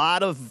was a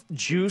lot of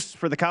juice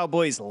for the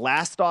Cowboys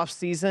last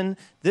offseason.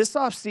 This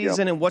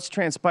offseason and what's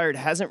transpired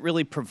hasn't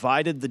really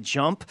provided the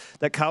jump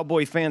that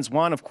Cowboy fans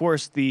want. Of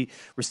course, the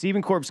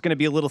receiving corps is going to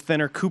be a little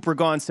thinner. Cooper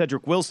gone,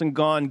 Cedric Wilson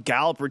gone,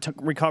 Gallup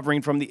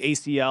recovering from the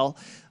ACL.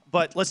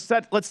 But let's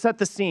set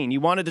the scene.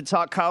 You wanted to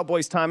talk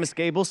Cowboys, Thomas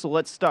Gable, so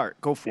let's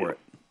start. Go for it.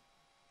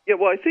 Yeah,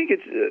 well, I think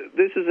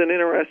this is an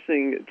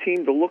interesting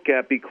team to look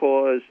at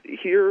because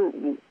here's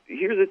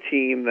a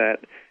team that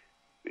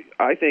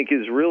I think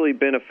has really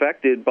been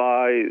affected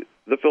by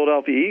the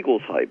Philadelphia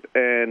Eagles hype,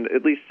 and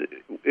at least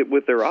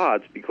with their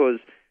odds, because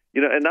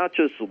and not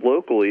just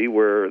locally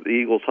where the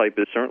Eagles hype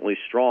is certainly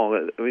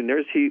strong. I mean,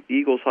 there's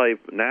Eagles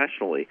hype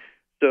nationally.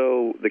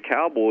 So the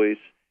Cowboys,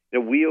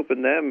 we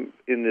opened them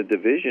in the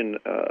division.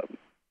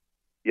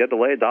 You had to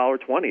lay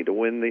 $1.20 to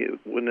win the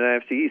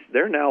NFC East.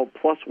 They're now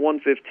plus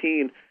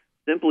 115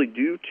 simply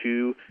due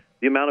to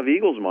the amount of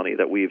Eagles money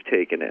that we've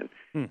taken in.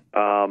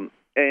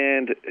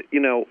 And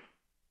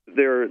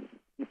their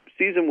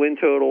season win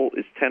total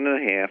is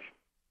 10.5.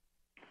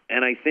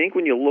 And I think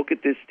when you look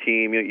at this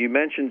team, you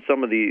mentioned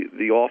some of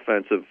the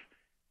offensive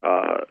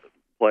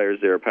players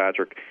there,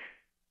 Patrick.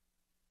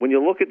 When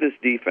you look at this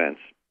defense,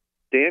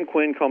 Dan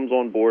Quinn comes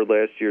on board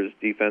last year's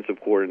defensive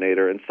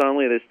coordinator, and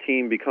suddenly this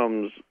team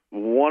becomes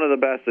one of the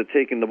best at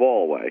taking the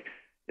ball away.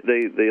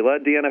 They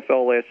led the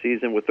NFL last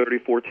season with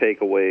 34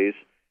 takeaways,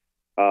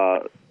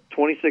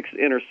 26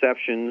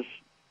 interceptions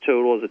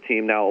total as a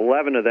team. Now,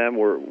 11 of them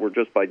were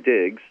just by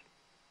Diggs.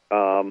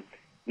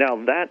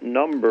 Now, that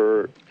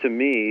number, to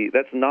me,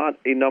 that's not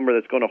a number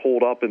that's going to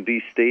hold up and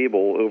be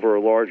stable over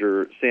a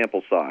larger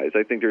sample size.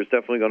 I think there's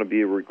definitely going to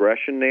be a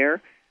regression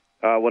there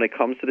when it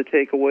comes to the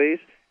takeaways.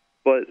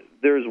 But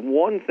there's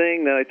one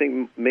thing that I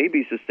think may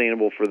be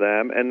sustainable for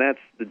them, and that's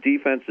the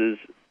defense's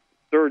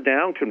third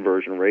down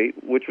conversion rate,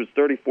 which was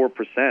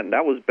 34%.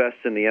 That was best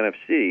in the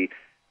NFC.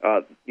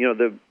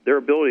 Their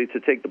ability to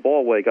take the ball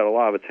away got a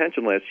lot of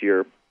attention last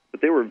year, but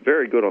they were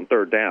very good on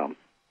third down.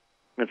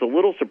 It's a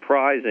little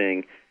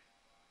surprising,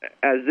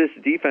 as this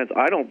defense,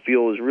 I don't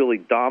feel, is really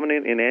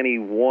dominant in any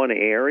one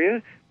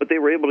area, but they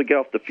were able to get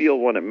off the field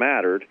when it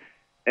mattered.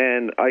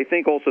 And I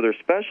think also their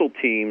special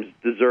teams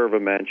deserve a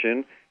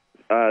mention.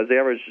 They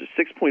averaged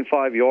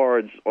 6.5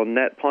 yards on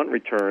net punt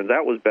returns.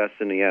 That was best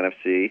in the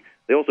NFC.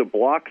 They also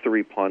blocked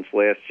 3 punts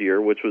last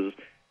year, which was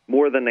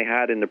more than they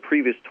had in the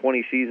previous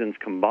 20 seasons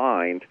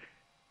combined.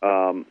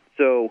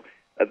 So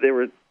they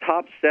were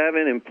top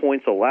 7 in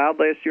points allowed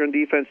last year on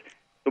defense.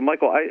 So,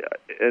 Michael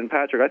and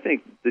Patrick, I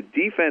think the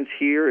defense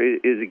here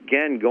is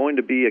again, going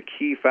to be a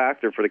key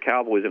factor for the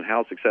Cowboys and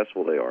how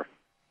successful they are.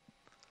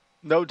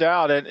 No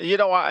doubt. And,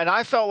 and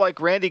I felt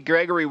like Randy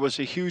Gregory was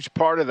a huge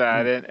part of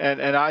that.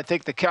 And I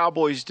think the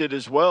Cowboys did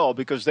as well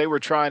because they were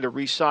trying to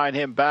re-sign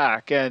him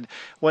back. And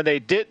when they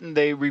didn't,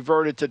 they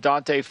reverted to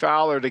Dante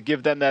Fowler to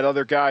give them that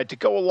other guy to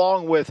go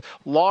along with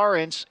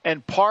Lawrence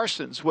and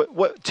Parsons.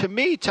 What to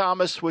me,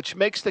 Thomas, which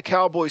makes the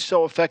Cowboys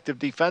so effective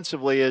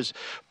defensively is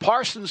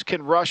Parsons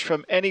can rush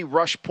from any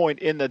rush point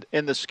in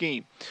the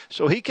scheme.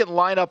 So he can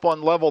line up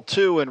on level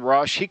 2 and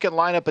rush. He can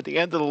line up at the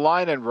end of the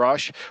line and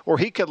rush, or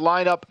he could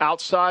line up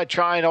outside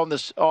trying on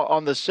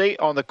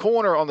the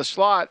corner on the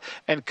slot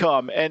and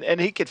come, and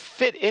he could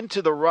fit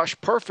into the rush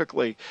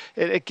perfectly.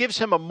 It gives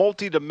him a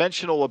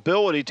multi-dimensional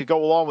ability to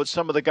go along with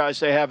some of the guys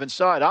they have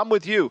inside. I'm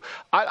with you.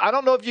 I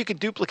don't know if you can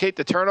duplicate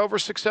the turnover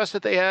success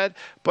that they had,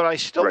 but I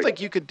still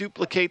think you can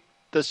duplicate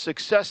the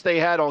success they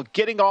had on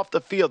getting off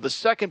the field, the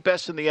second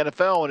best in the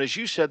NFL, and as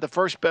you said, the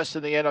first best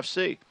in the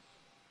NFC.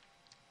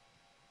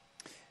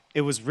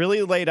 It was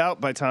really laid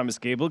out by Thomas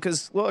Gable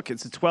because, look,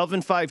 it's a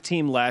 12-5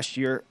 team last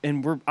year,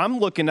 and I'm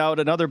looking out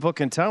another book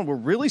in town. We're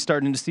really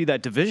starting to see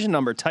that division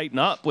number tighten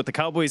up with the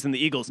Cowboys and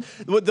the Eagles.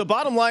 The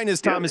bottom line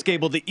is, Thomas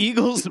Gable, the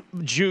Eagles'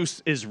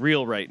 juice is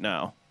real right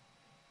now.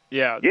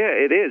 Yeah,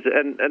 it is,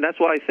 and that's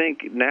why I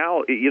think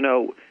now,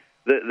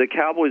 the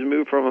Cowboys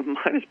moved from a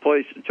minus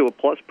price to a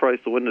plus price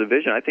to win the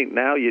division. I think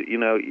now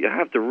you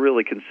have to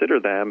really consider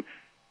them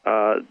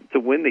to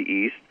win the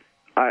East.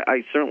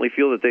 I certainly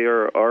feel that they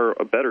are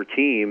a better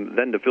team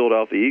than the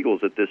Philadelphia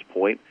Eagles at this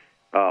point,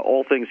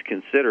 all things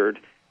considered.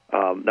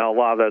 Now, a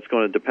lot of that's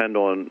going to depend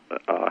on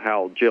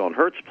how Jalen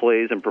Hurts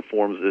plays and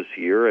performs this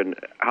year and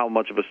how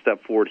much of a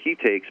step forward he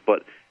takes.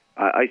 But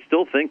I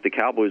still think the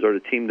Cowboys are the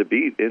team to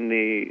beat in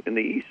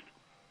the East.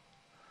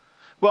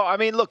 Well, I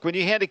mean, look, when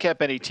you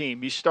handicap any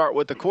team, you start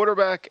with the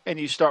quarterback and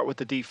you start with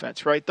the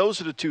defense, right?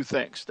 Those are the two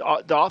things,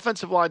 the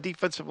offensive line,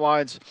 defensive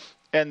lines,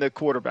 and the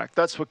quarterback.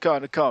 That's what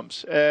kind of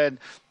comes. And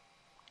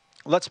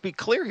let's be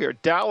clear here.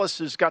 Dallas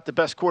has got the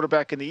best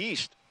quarterback in the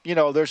East.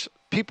 There's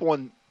people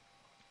in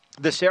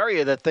this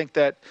area that think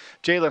that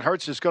Jalen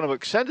Hurts is going to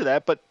extend to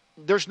that, but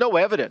there's no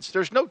evidence.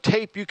 There's no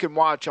tape you can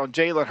watch on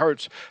Jalen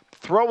Hurts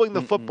throwing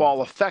the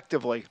football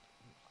effectively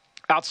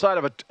outside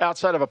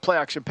of a play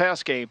action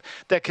pass game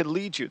that can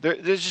lead you.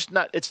 There's just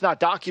not. It's not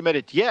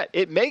documented yet.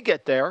 It may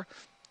get there,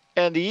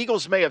 and the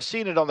Eagles may have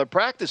seen it on the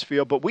practice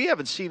field, but we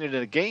haven't seen it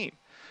in a game.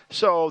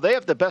 So they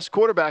have the best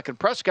quarterback in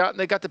Prescott, and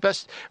they got the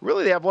best.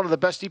 Really, they have one of the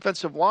best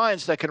defensive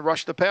lines that can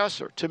rush the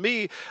passer. To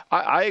me,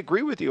 I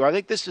agree with you. I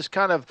think this is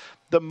kind of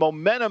the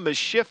momentum is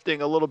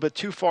shifting a little bit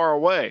too far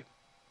away.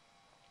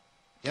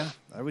 Yeah,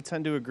 I would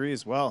tend to agree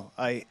as well.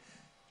 I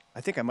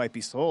think I might be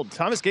sold.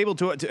 Thomas Gable,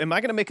 am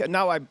I going to make am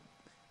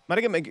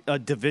I going to make a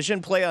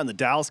division play on the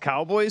Dallas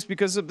Cowboys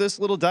because of this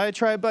little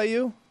diatribe by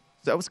you?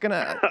 Is that what's going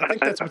to? I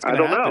think that's what's going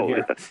to happen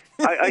here.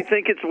 I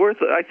think it's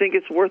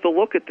worth a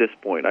look at this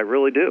point. I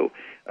really do.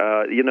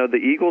 The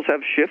Eagles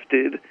have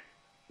shifted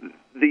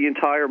the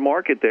entire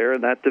market there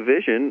in that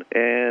division,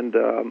 and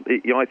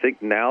I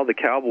think now the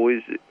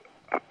Cowboys.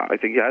 I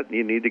think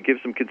you need to give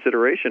some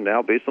consideration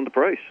now based on the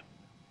price.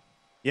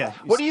 Yeah.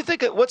 What do you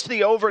think? What's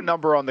the over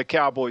number on the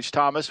Cowboys,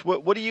 Thomas?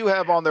 What do you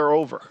have on their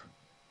over?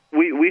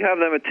 We have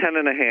them at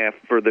 10.5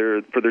 for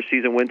their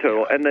season win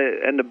total, and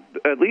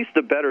at least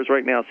the bettors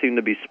right now seem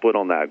to be split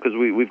on that because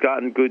we've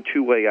gotten good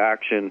two-way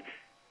action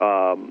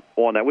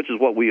on that, which is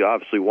what we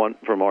obviously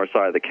want from our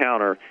side of the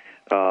counter.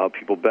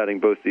 People betting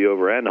both the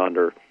over and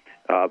under,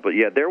 but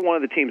yeah, they're one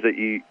of the teams that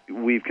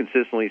we've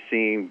consistently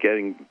seen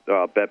getting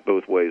bet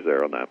both ways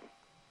there on that.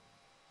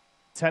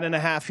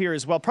 10.5 here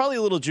as well. Probably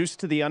a little juice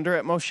to the under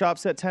at most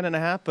shops at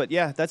 10.5, but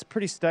yeah, that's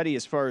pretty steady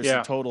as far as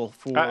the total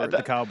for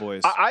the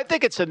Cowboys. I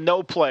think it's a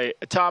no play,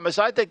 Thomas.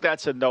 I think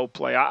that's a no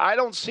play. I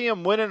don't see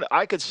him winning.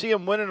 I could see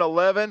him winning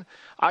 11.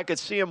 I could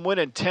see him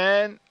winning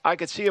 10. I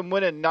could see him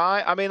winning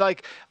 9. I mean,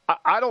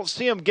 I don't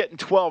see him getting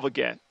 12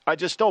 again. I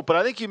just don't. But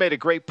I think you made a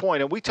great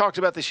point, and we talked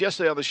about this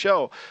yesterday on the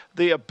show.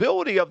 The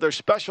ability of their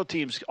special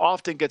teams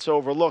often gets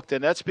overlooked,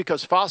 and that's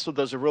because Fossil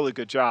does a really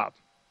good job.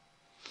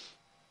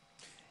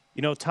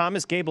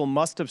 Thomas Gable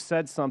must have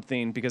said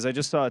something because I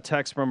just saw a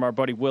text from our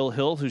buddy Will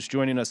Hill, who's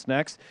joining us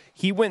next.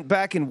 He went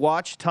back and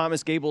watched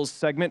Thomas Gable's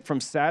segment from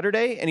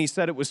Saturday, and he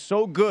said it was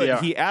so good.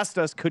 Yeah. He asked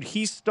us, could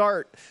he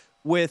start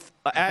with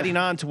adding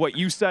on to what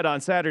you said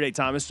on Saturday,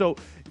 Thomas? So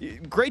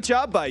great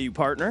job by you,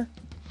 partner.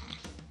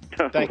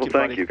 Thank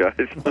you, guys.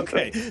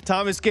 Okay,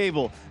 Thomas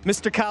Gable,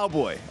 Mr.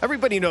 Cowboy.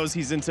 Everybody knows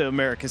he's into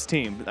America's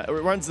team.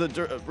 Runs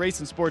the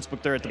race and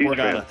sportsbook there at the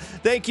Borgata.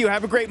 Thank you.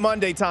 Have a great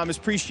Monday, Thomas.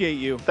 Appreciate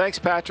you. Thanks,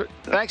 Patrick.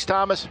 Thanks,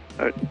 Thomas.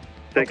 All right.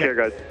 Take care,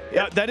 guys.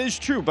 Yeah, that is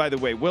true, by the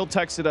way. Will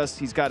texted us.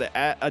 He's got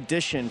an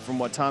addition from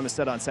what Thomas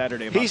said on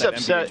Saturday about he's that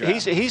upset.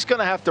 NBA draft. He's going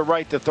to have to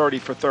write the 30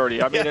 for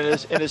 30. I mean,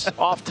 in his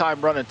off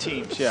time running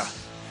teams, yeah.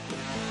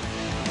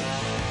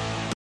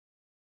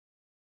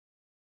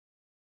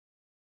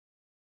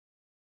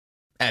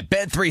 At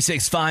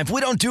Bet365, we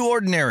don't do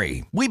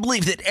ordinary. We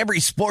believe that every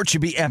sport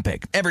should be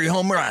epic. Every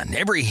home run,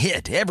 every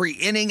hit, every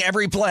inning,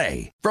 every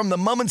play. From the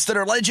moments that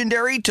are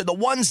legendary to the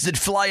ones that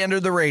fly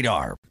under the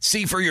radar.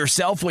 See for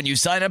yourself when you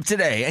sign up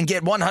today and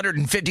get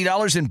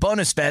 $150 in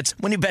bonus bets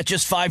when you bet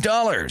just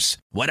 $5.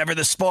 Whatever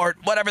the sport,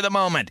 whatever the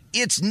moment,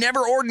 it's never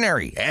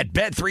ordinary at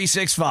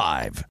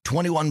Bet365.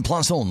 21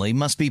 plus only.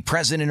 Must be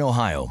present in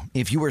Ohio.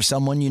 If you or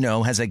someone you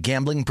know has a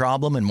gambling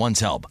problem and wants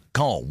help,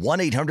 call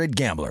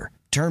 1-800-GAMBLER.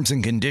 Terms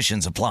and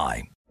conditions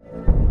apply.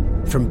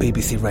 From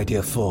BBC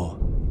Radio 4,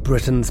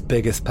 Britain's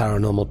biggest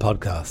paranormal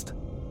podcast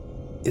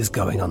is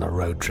going on a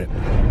road trip.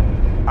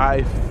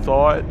 I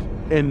thought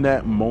in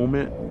that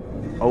moment,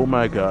 oh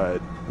my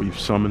God, we've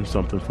summoned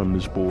something from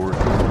this board.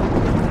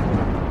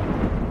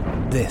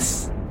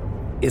 This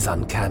is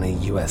Uncanny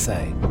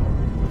USA.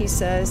 He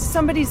says,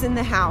 somebody's in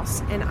the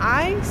house, and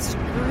I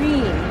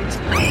screamed.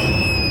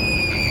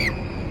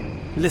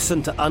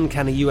 Listen to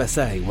Uncanny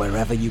USA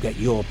wherever you get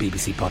your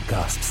BBC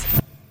podcasts,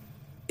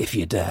 if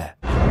you dare.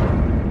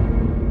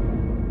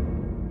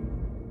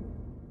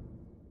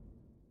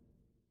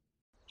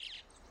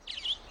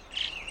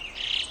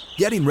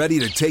 Getting ready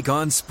to take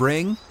on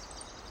spring?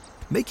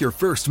 Make your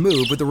first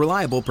move with the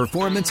reliable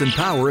performance and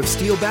power of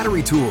Steel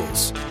battery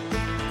tools.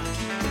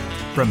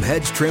 From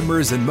hedge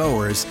trimmers and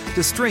mowers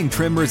to string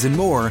trimmers and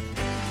more,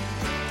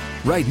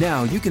 right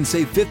now you can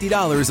save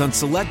 $50 on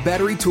select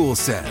battery tool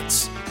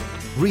sets.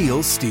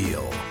 Real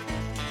STIHL.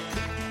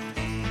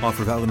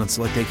 Offer valid on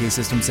select AK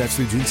system sets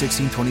through June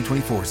 16,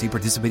 2024. See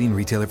participating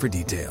retailer for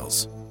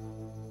details.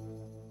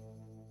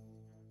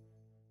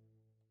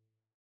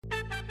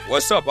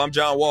 What's up? I'm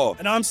John Wall.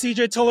 And I'm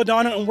CJ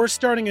Toledano, and we're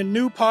starting a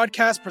new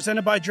podcast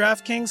presented by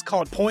DraftKings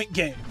called Point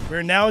Game.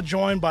 We're now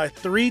joined by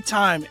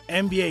three-time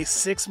NBA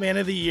Sixth Man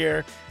of the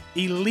Year,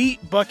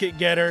 elite bucket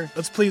getter.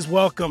 Let's please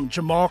welcome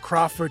Jamal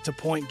Crawford to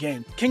Point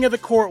Game. King of the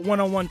Court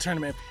one-on-one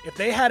tournament. If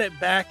they had it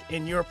back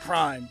in your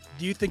prime,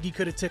 do you think you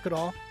could have took it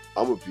all?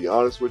 I'm going to be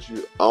honest with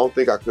you. I don't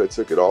think I could have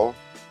took it all,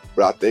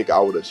 but I think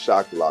I would have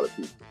shocked a lot of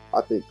people. I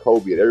think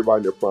Kobe and everybody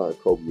in their prime,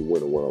 Kobe would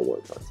win a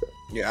one-on-one contest.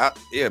 Yeah,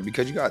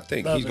 because you got to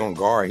think, he's going to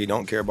guard. He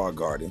don't care about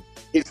guarding.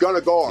 He's going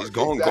to guard. He's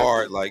going to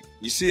guard. Like,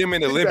 you see him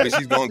in the Olympics,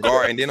 he's going to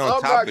guard. And then on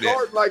top of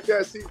that. Like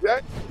that, see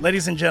that?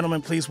 Ladies and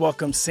gentlemen, please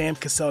welcome Sam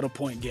Cassell to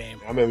Point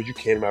Game. I remember you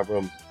came out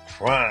from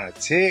prime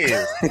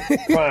 10.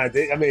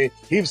 I mean,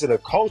 he was in a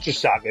culture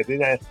shock. And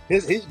then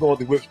he's going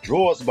through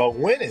withdrawals about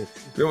winning.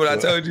 Remember what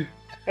I told you?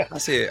 I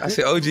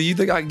said, OG, you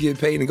think I can get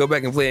paid and go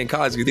back and play in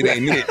college because it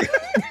ain't it?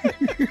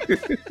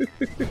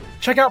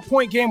 Check out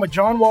Point Game with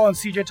John Wall and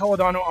CJ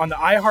Toledano on the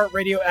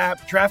iHeartRadio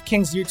app,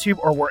 DraftKings YouTube,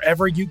 or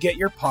wherever you get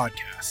your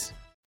podcasts.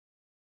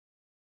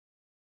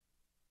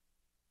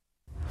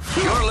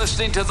 You're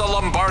listening to the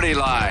Lombardi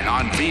Line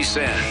on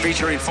VSiN,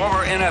 featuring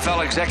former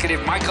NFL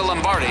executive Michael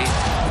Lombardi.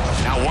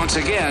 Now, once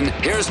again,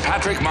 here's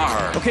Patrick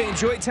Maher. Okay,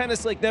 enjoy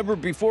tennis like never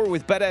before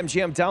with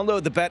BetMGM.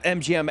 Download the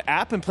BetMGM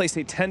app and place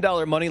a $10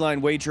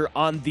 moneyline wager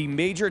on the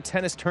major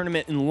tennis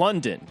tournament in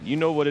London. You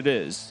know what it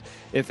is.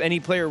 If any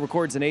player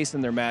records an ace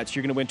in their match,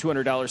 you're going to win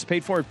 $200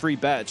 paid for in free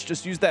bets.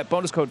 Just use that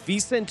bonus code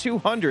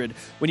VSiN200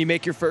 when you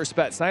make your first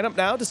bet. Sign up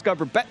now.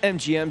 Discover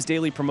BetMGM's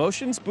daily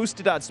promotions,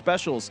 boosted odds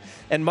specials,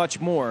 and much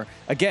more.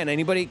 Again,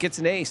 anybody gets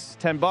an ace,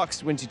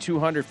 $10 wins you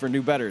 $200 for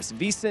new bettors.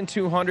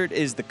 VSiN200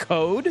 is the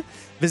code.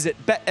 Visit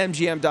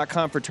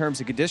BetMGM.com for terms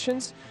and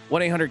conditions.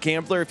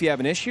 1-800-GAMBLER if you have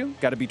an issue.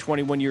 Got to be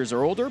 21 years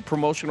or older.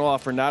 Promotional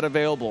offer not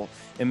available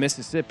in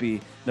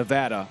Mississippi,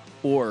 Nevada,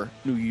 or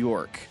New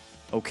York.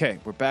 Okay,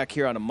 we're back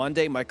here on a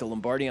Monday. Michael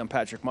Lombardi, I'm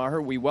Patrick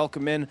Maher. We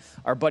welcome in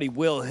our buddy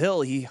Will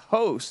Hill. He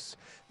hosts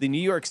the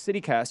New York City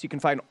Cast. You can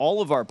find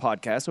all of our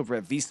podcasts over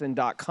at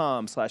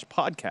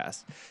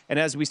vsin.com/podcast. And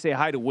as we say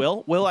hi to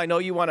Will, I know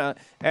you want to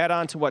add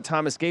on to what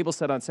Thomas Gable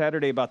said on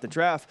Saturday about the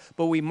draft,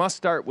 but we must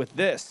start with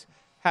this.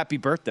 Happy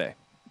birthday.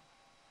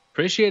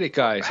 Appreciate it,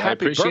 guys. Happy I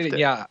appreciate birthday.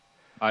 it. Yeah,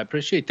 I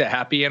appreciate the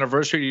happy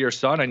anniversary to your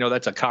son. I know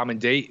that's a common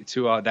date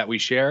to that we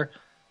share.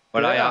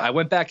 But Yeah. I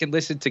went back and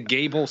listened to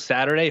Gable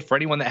Saturday. For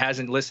anyone that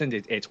hasn't listened,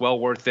 it's well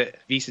worth it.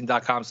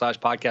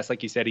 vsin.com/podcast.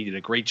 Like you said, he did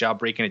a great job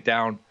breaking it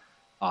down.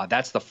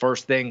 That's the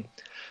first thing.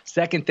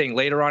 Second thing,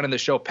 later on in the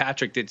show,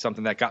 Patrick did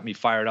something that got me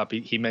fired up.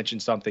 He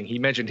mentioned something. He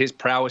mentioned his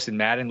prowess in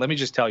Madden. Let me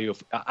just tell you,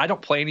 if I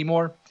don't play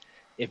anymore,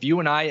 if you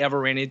and I ever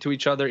ran into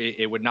each other,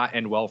 it would not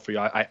end well for you.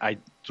 I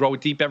throw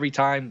it deep every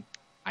time.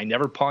 I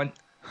never punt.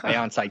 I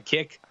onside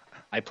kick.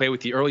 I play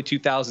with the early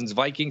 2000s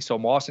Vikings, so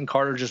Moss and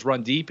Carter just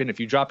run deep, and if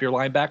you drop your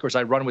linebackers,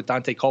 I run with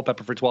Dante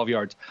Culpepper for 12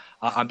 yards.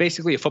 I'm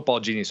basically a football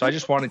genius, so I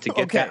just wanted to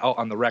get that out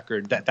on the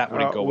record that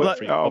wouldn't go well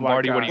for you.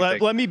 Lombardi, what do you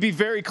think? Let me be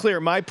very clear.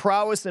 My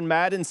prowess in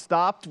Madden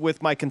stopped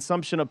with my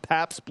consumption of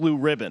Pabst Blue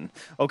Ribbon.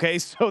 Okay,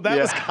 so that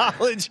was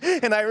college,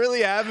 and I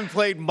really haven't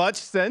played much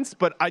since,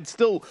 but I'd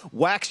still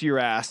wax your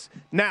ass.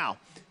 Now,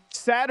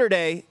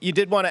 Saturday, you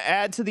did want to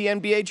add to the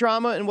NBA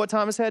drama and what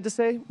Thomas had to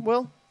say,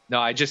 Will? No,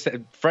 I just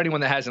said, for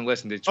anyone that hasn't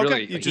listened, it's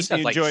really, he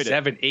had like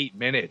 7-8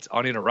 minutes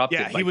uninterrupted,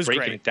 Yeah, he was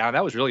breaking great. it down.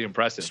 That was really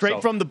impressive. Straight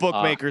from the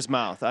bookmaker's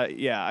mouth. I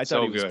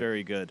thought he was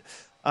very good.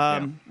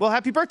 Well,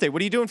 happy birthday.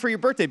 What are you doing for your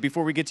birthday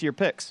before we get to your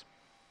picks?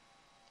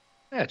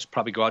 Yeah, just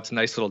probably go out to a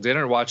nice little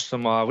dinner, watch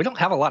some. We don't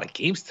have a lot of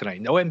games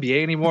tonight. No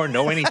NBA anymore,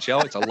 no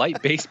NHL. It's a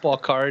light baseball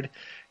card.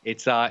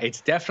 It's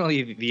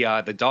definitely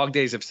the dog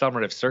days of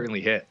summer have certainly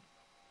hit.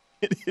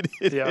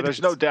 There's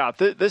no doubt.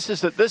 This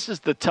is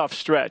the tough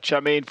stretch.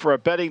 I mean, for a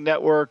betting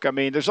network, I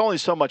mean, there's only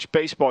so much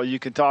baseball you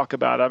can talk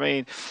about. I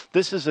mean,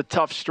 this is a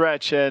tough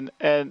stretch, and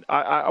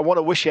I want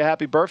to wish you a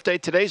happy birthday.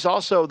 Today's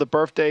also the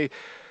birthday.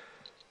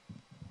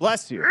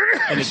 Bless you.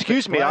 And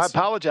excuse me, I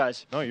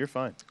apologize. No, you're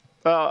fine.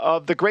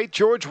 Of the great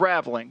George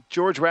Raveling.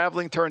 George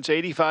Raveling turns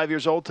 85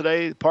 years old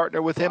today.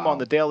 Partner with him on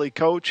the Daily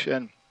Coach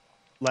and.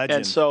 Legend.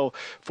 And so,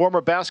 former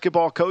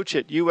basketball coach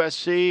at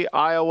USC,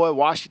 Iowa,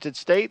 Washington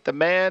State. The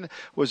man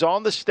was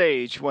on the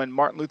stage when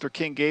Martin Luther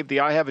King gave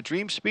the I Have a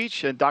Dream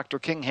speech, and Dr.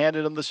 King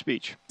handed him the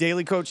speech.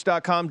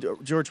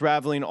 DailyCoach.com, George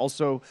Raveling,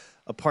 also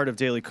a part of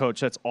Daily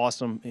Coach. That's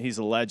awesome. He's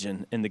a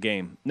legend in the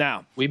game.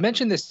 Now, we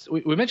mentioned this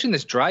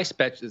dry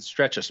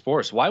stretch of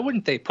sports. Why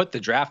wouldn't they put the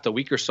draft a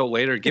week or so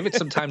later, give it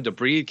some time to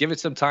breathe, give it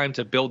some time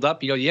to build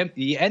up? You know, you end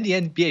the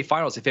NBA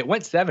Finals. If it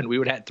went 7, we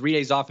would have had 3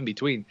 days off in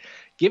between.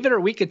 Give it a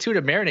week or two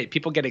to marinate.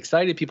 People get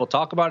excited. People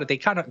talk about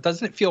it.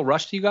 Doesn't it feel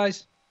rushed to you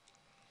guys?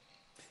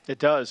 It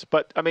does.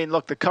 But, I mean,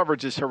 look, the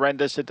coverage is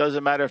horrendous. It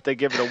doesn't matter if they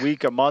give it a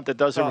week, a month. It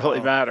doesn't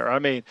really matter. I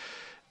mean,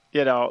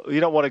 You know, you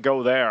don't want to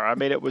go there. I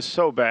mean, it was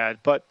so bad,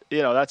 but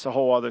that's a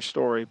whole other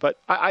story. But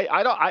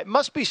I don't. It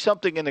must be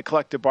something in the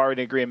collective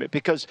bargaining agreement,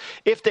 because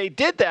if they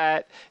did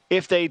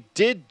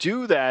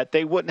do that,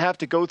 they wouldn't have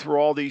to go through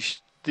all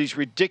these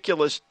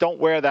ridiculous "don't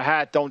wear the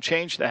hat, don't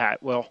change the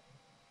hat." Will.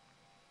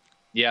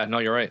 Yeah, no,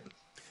 you're right.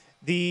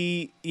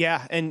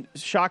 And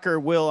shocker,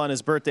 Will on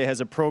his birthday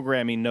has a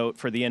programming note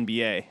for the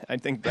NBA. I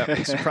think that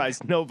would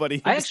surprise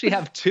nobody. I actually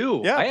have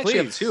two. Yeah, I actually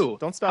have two.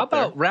 Don't stop. How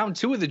about round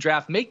 2 of the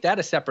draft? Make that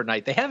a separate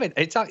night. They have it.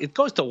 It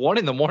goes to 1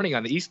 a.m.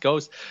 on the East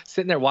Coast.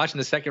 Sitting there watching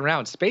the second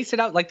round. Space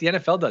it out like the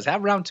NFL does.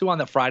 Have round 2 on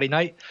the Friday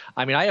night.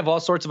 I mean, I have all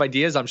sorts of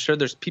ideas. I'm sure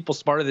there's people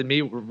smarter than me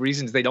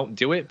reasons they don't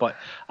do it, but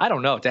I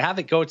don't know. To have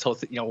it go till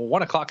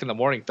 1 o'clock in the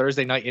morning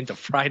Thursday night into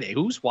Friday.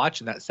 Who's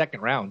watching that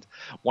second round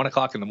 1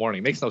 o'clock in the morning?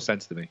 It makes no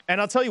sense to me.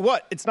 And I'll tell you what,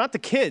 it's not the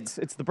kids.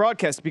 It's the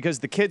broadcast, because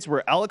the kids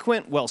were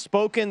eloquent,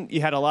 well-spoken. You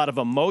had a lot of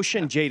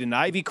emotion. Jaden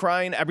Ivey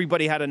crying.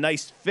 Everybody had a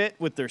nice fit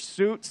with their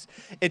suits.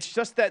 It's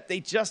just that they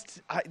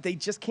just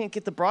can't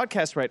get the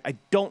broadcast right. I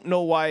don't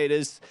know why it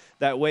is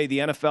that way. The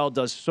NFL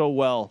does so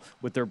well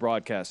with their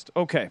broadcast.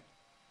 Okay.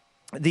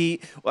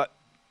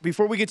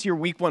 Before we get to your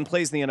Week 1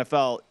 plays in the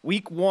NFL,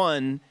 Week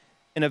 1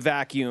 in a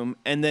vacuum,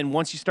 and then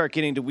once you start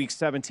getting to week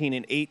 17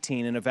 and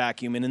 18 in a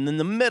vacuum, and in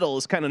the middle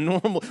is kind of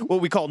normal,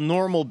 what we call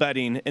normal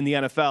betting in the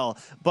NFL.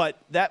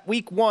 But that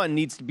week 1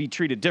 needs to be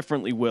treated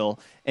differently, Will.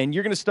 And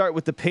you're going to start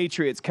with the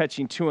Patriots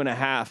catching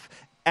 2.5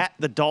 at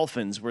the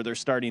Dolphins, where they're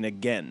starting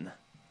again.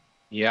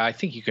 Yeah, I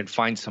think you can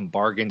find some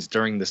bargains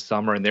during the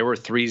summer, and there were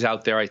threes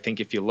out there. I think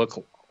if you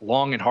look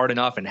long and hard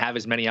enough and have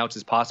as many outs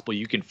as possible,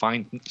 you can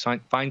find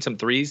some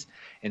threes.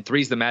 And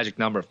 3's the magic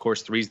number. Of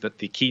course, 3's the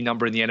key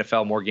number in the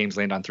NFL. More games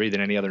land on 3 than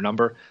any other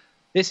number.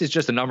 This is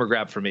just a number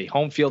grab for me.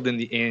 Home field in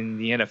the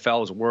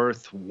NFL is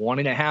worth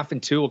 1.5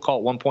 and 2. We'll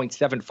call it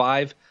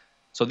 1.75.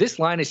 So this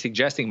line is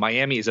suggesting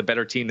Miami is a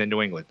better team than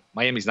New England.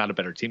 Miami's not a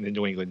better team than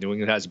New England. New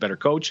England has a better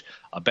coach,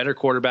 a better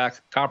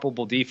quarterback,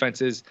 comparable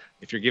defenses.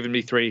 If you're giving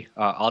me 3,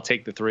 I'll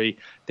take the 3.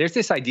 There's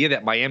this idea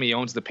that Miami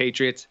owns the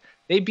Patriots.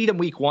 They beat them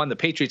week 1. The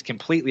Patriots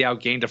completely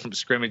outgained them from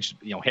scrimmage.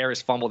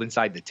 Harris fumbled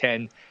inside the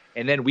 10.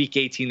 And then week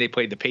 18, they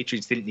played. The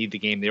Patriots didn't need the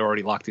game. They were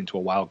already locked into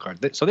a wild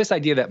card. So this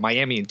idea that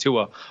Miami and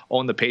Tua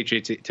own the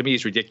Patriots, to me,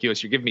 is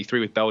ridiculous. You're giving me 3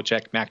 with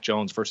Belichick, Mac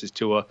Jones versus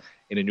Tua,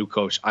 and a new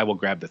coach. I will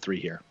grab the 3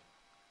 here.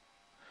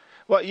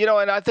 Well,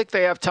 and I think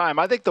they have time.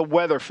 I think the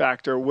weather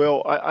factor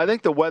I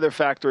think the weather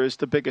factor is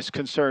the biggest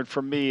concern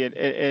for me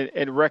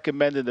in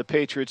recommending the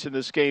Patriots in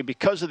this game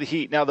because of the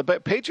heat. Now, the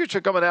Patriots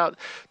are coming out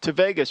to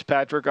Vegas,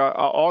 Patrick,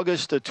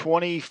 August the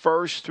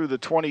 21st through the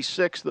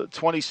 26th, the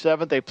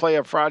 27th. They play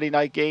a Friday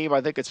night game. I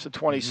think it's the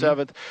 27th.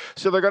 Mm-hmm.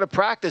 So they're going to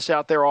practice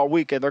out there all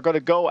week, and they're going to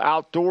go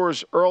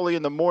outdoors early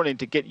in the morning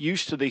to get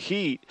used to the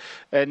heat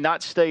and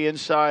not stay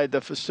inside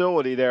the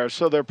facility there.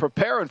 So they're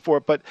preparing for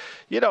it. But,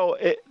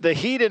 the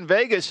heat in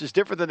Vegas is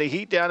different than the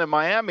heat down in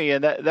Miami,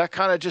 and that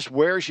kind of just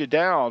wears you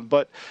down.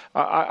 But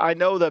I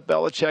know that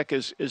Belichick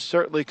is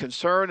certainly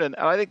concerned, and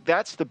I think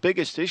that's the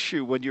biggest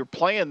issue when you're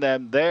playing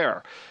them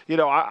there.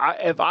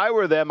 If I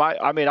were them,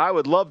 I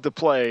would love to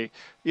play,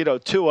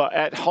 Tua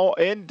at home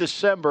in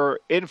December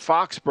in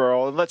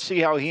Foxborough, and let's see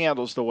how he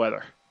handles the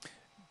weather.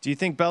 Do you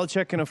think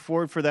Belichick can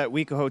afford for that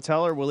week a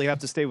hotel, or will he have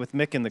to stay with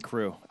Mick and the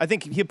crew? I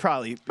think he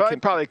probably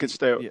could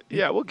stay.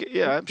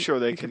 I'm sure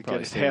they can get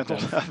it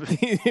handled.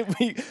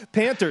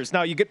 Panthers.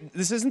 Now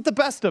this isn't the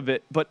best of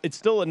it, but it's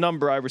still a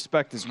number I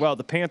respect as well.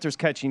 The Panthers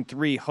catching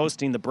 3,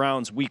 hosting the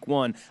Browns week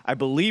 1. I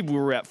believe we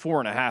were at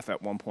 4.5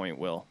 at one point,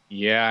 Will.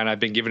 Yeah, and I've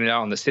been giving it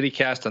out on the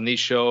CityCast on these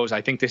shows. I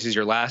think this is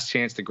your last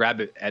chance to grab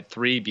it at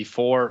 3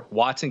 before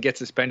Watson gets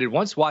suspended.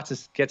 Once Watson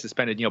gets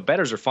suspended,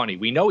 bettors are funny.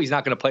 We know he's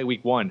not going to play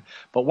week 1,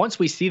 but once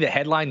we see the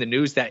headline, the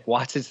news that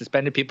Watson's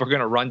suspended, people are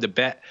going to run to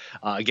bet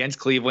against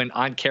Cleveland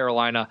on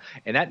Carolina,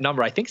 and that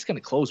number I think is going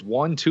to close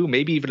 1, 2,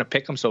 maybe even a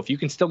pick 'em. So if you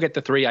can still get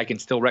the 3, I can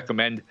still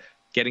recommend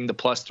getting the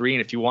 +3. And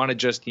if you want to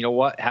just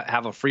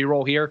have a free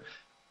roll here,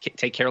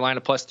 take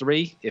Carolina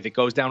 +3. If it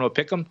goes down to a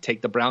pick 'em,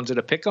 take the Browns at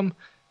a pick 'em.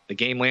 The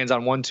game lands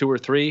on 1, 2, or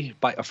 3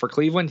 for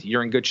Cleveland,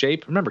 you're in good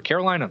shape. Remember,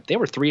 Carolina, they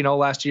were 3-0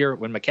 last year.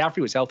 When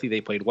McCaffrey was healthy, they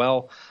played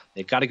well.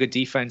 They've got a good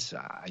defense.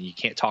 You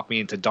can't talk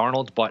me into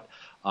Darnold, but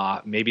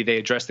maybe they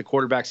address the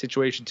quarterback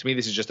situation. To me,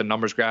 this is just a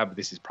numbers grab.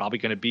 This is probably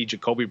going to be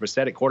Jacoby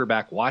Brissett at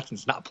quarterback.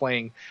 Watson's not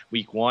playing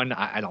week 1.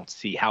 I don't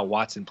see how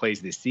Watson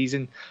plays this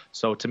season.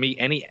 So to me,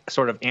 any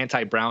sort of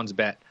anti-Browns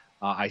bet,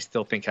 I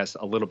still think has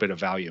a little bit of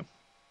value.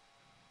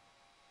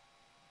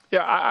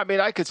 Yeah,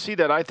 I could see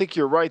that. I think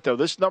you're right, though.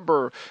 This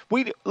number,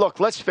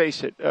 let's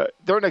face it,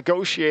 they're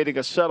negotiating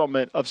a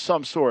settlement of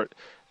some sort.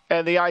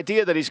 And the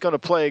idea that he's going to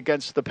play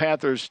against the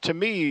Panthers, to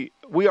me,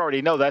 we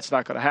already know that's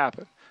not going to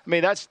happen.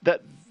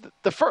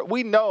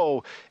 We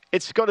know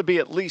it's going to be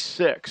at least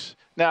 6.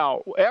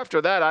 Now,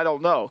 after that, I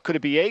don't know. Could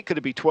it be 8? Could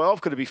it be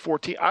 12? Could it be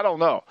 14? I don't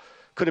know.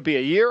 Could it be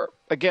a year?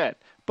 Again.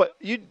 But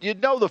you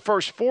know the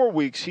first 4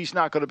 weeks he's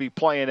not going to be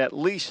playing at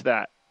least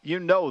that. You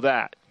know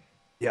that.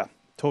 Yeah,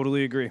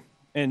 totally agree.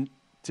 And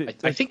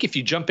I think if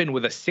you jump in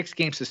with a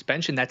 6-game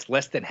suspension, that's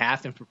less than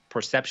half in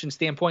perception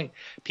standpoint.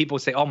 People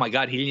say, "Oh my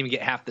God, he didn't even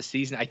get half the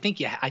season." I think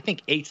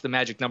 8's the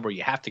magic number.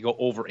 You have to go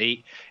over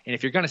 8, and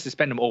if you're going to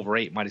suspend him over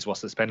 8, might as well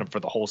suspend him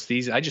for the whole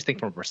season. I just think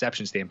from a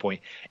perception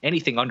standpoint,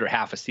 anything under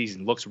half a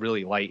season looks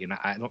really light, and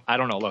I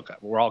don't know. Look,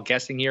 we're all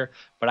guessing here,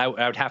 but I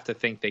would have to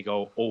think they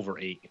go over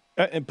 8.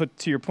 But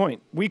to your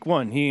point, week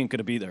 1, he ain't going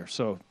to be there.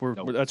 So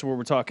that's where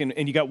we're talking.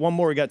 And you got one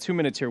more. We got 2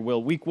 minutes here,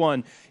 Will. Week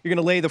 1, you're going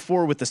to lay the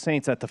 4 with the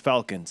Saints at the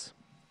Falcons.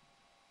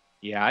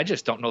 Yeah, I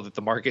just don't know that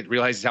the market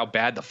realizes how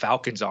bad the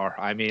Falcons are.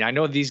 I mean, I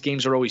know these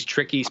games are always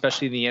tricky,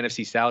 especially in the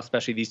NFC South,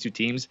 especially these two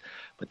teams.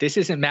 But this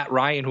isn't Matt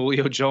Ryan,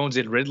 Julio Jones,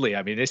 and Ridley.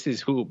 I mean, this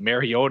is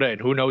Mariota and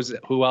who knows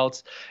who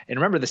else. And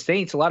remember, the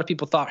Saints, a lot of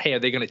people thought, hey, are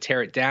they going to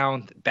tear it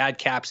down? Bad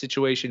cap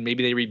situation,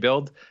 maybe they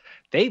rebuild.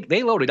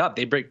 They loaded up.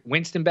 They bring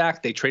Winston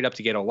back. They trade up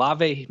to get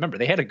Olave. Remember,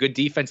 they had a good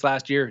defense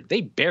last year. They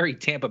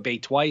buried Tampa Bay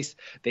twice.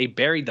 They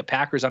buried the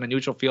Packers on a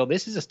neutral field.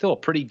 This is still a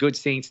pretty good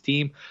Saints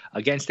team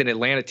against an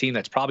Atlanta team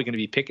that's probably going to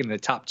be picking in the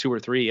top 2 or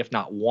 3, if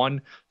not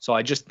 1. So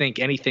I just think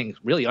anything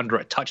really under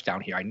a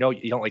touchdown here. I know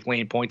you don't like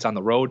laying points on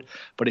the road,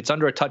 but it's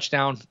under a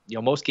touchdown. You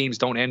know, most games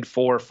don't end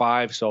 4 or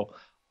 5. So,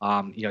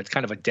 it's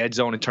kind of a dead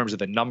zone in terms of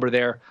the number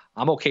there.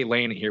 I'm okay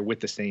laying it here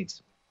with the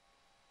Saints.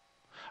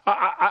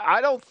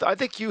 I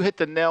think you hit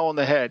the nail on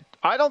the head.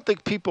 I don't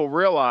think people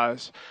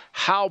realize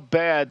how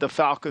bad the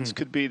Falcons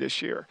could be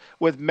this year.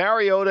 With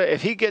Mariota,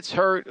 if he gets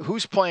hurt,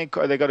 who's playing?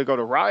 Are they going to go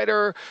to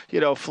Ryder?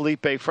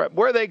 Felipe Fred?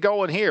 Where are they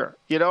going here?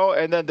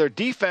 And then their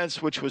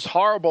defense, which was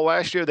horrible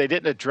last year, they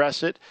didn't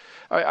address it.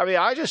 I mean,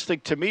 I just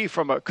think, to me,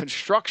 from a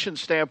construction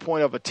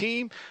standpoint of a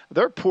team,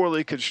 they're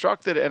poorly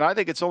constructed, and I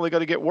think it's only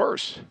going to get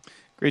worse.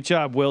 Great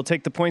job, Will.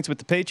 Take the points with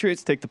the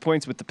Patriots. Take the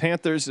points with the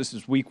Panthers. This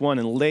is week 1,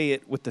 and lay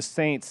it with the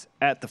Saints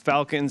at the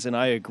Falcons. And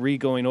I agree,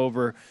 going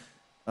over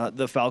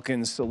the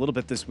Falcons a little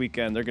bit this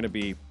weekend. They're going to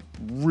be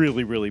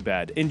really, really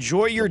bad.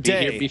 Enjoy your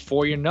day. Be here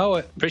before you know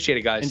it. Appreciate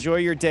it, guys. Enjoy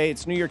your day.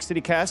 It's New York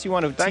City Cast. You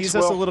want to tease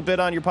us a little bit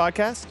on your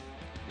podcast?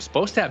 We're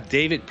supposed to have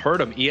David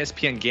Purdom,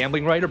 ESPN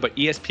gambling writer, but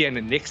ESPN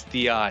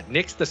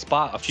nixed the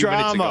spot a few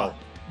minutes ago.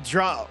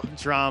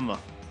 Drama.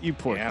 You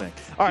poor thing.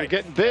 All right,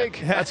 you're getting big.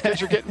 That's because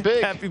you're getting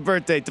big. Happy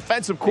birthday.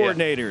 Defensive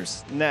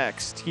coordinators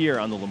next here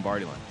on the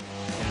Lombardi Line.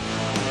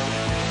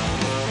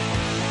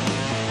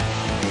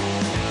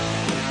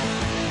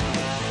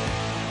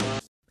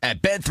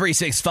 At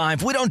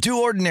Bet365, we don't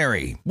do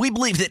ordinary. We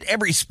believe that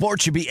every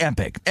sport should be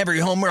epic. Every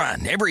home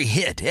run, every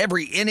hit,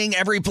 every inning,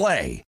 every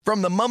play.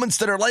 From the moments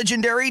that are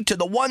legendary to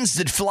the ones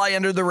that fly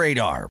under the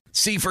radar.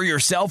 See for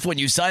yourself when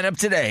you sign up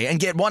today and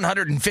get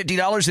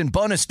 $150 in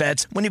bonus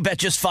bets when you bet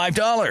just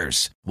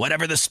 $5.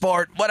 Whatever the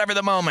sport, whatever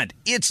the moment,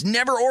 it's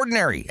never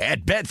ordinary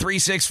at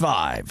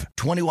Bet365.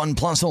 21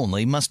 plus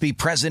only. Must be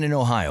present in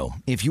Ohio.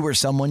 If you or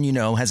someone you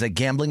know has a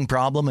gambling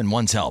problem and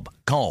wants help,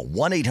 call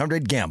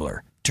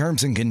 1-800-GAMBLER.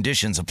 Terms and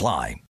conditions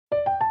apply.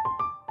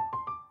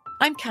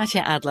 I'm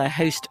Katya Adler,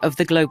 host of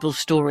The Global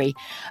Story.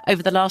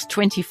 Over the last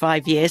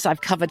 25 years,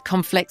 I've covered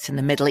conflicts in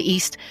the Middle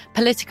East,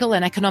 political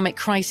and economic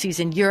crises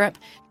in Europe,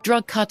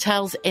 drug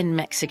cartels in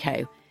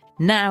Mexico.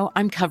 Now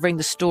I'm covering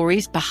the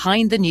stories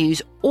behind the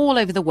news all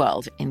over the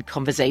world in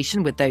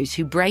conversation with those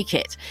who break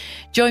it.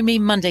 Join me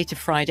Monday to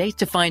Friday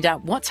to find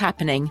out what's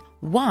happening,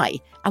 why,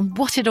 and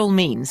what it all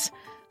means.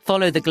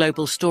 Follow The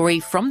Global Story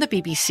from the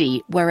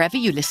BBC wherever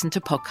you listen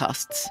to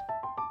podcasts.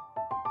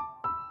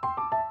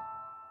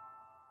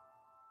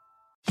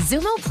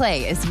 Xumo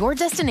Play is your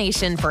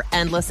destination for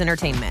endless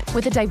entertainment.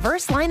 With a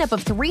diverse lineup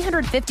of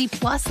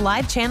 350-plus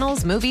live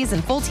channels, movies,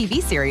 and full TV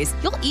series,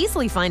 you'll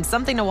easily find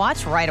something to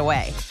watch right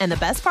away. And the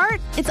best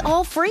part? It's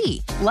all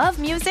free. Love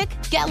music?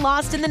 Get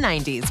lost in the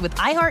 90s with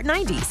iHeart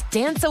 90s,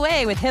 dance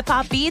away with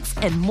hip-hop beats,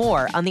 and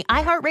more on the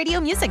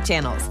iHeartRadio music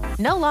channels.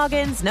 No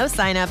logins, no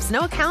signups,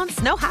 no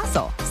accounts, no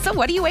hassle. So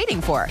what are you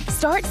waiting for?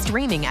 Start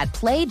streaming at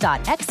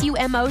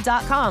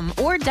play.xumo.com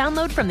or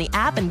download from the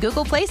app and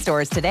Google Play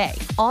stores today.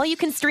 All you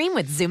can stream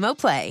with Xumo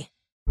Play.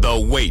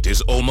 The wait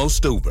is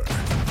almost over.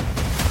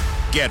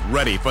 Get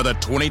ready for the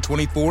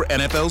 2024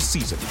 NFL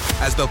season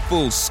as the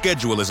full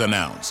schedule is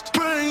announced.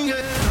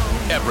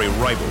 Every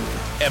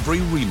rivalry, every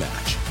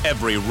rematch,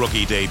 every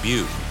rookie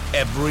debut,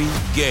 every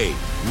game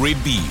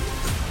revealed.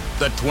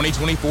 The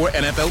 2024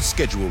 NFL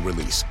schedule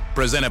release,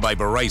 presented by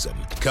Verizon,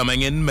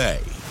 coming in May.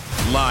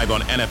 Live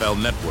on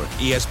NFL Network,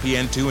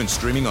 ESPN2, and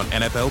streaming on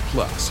NFL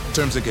Plus.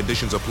 Terms and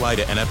conditions apply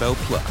to NFL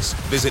Plus.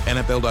 Visit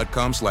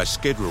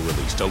NFL.com/schedule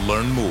release to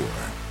learn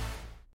more.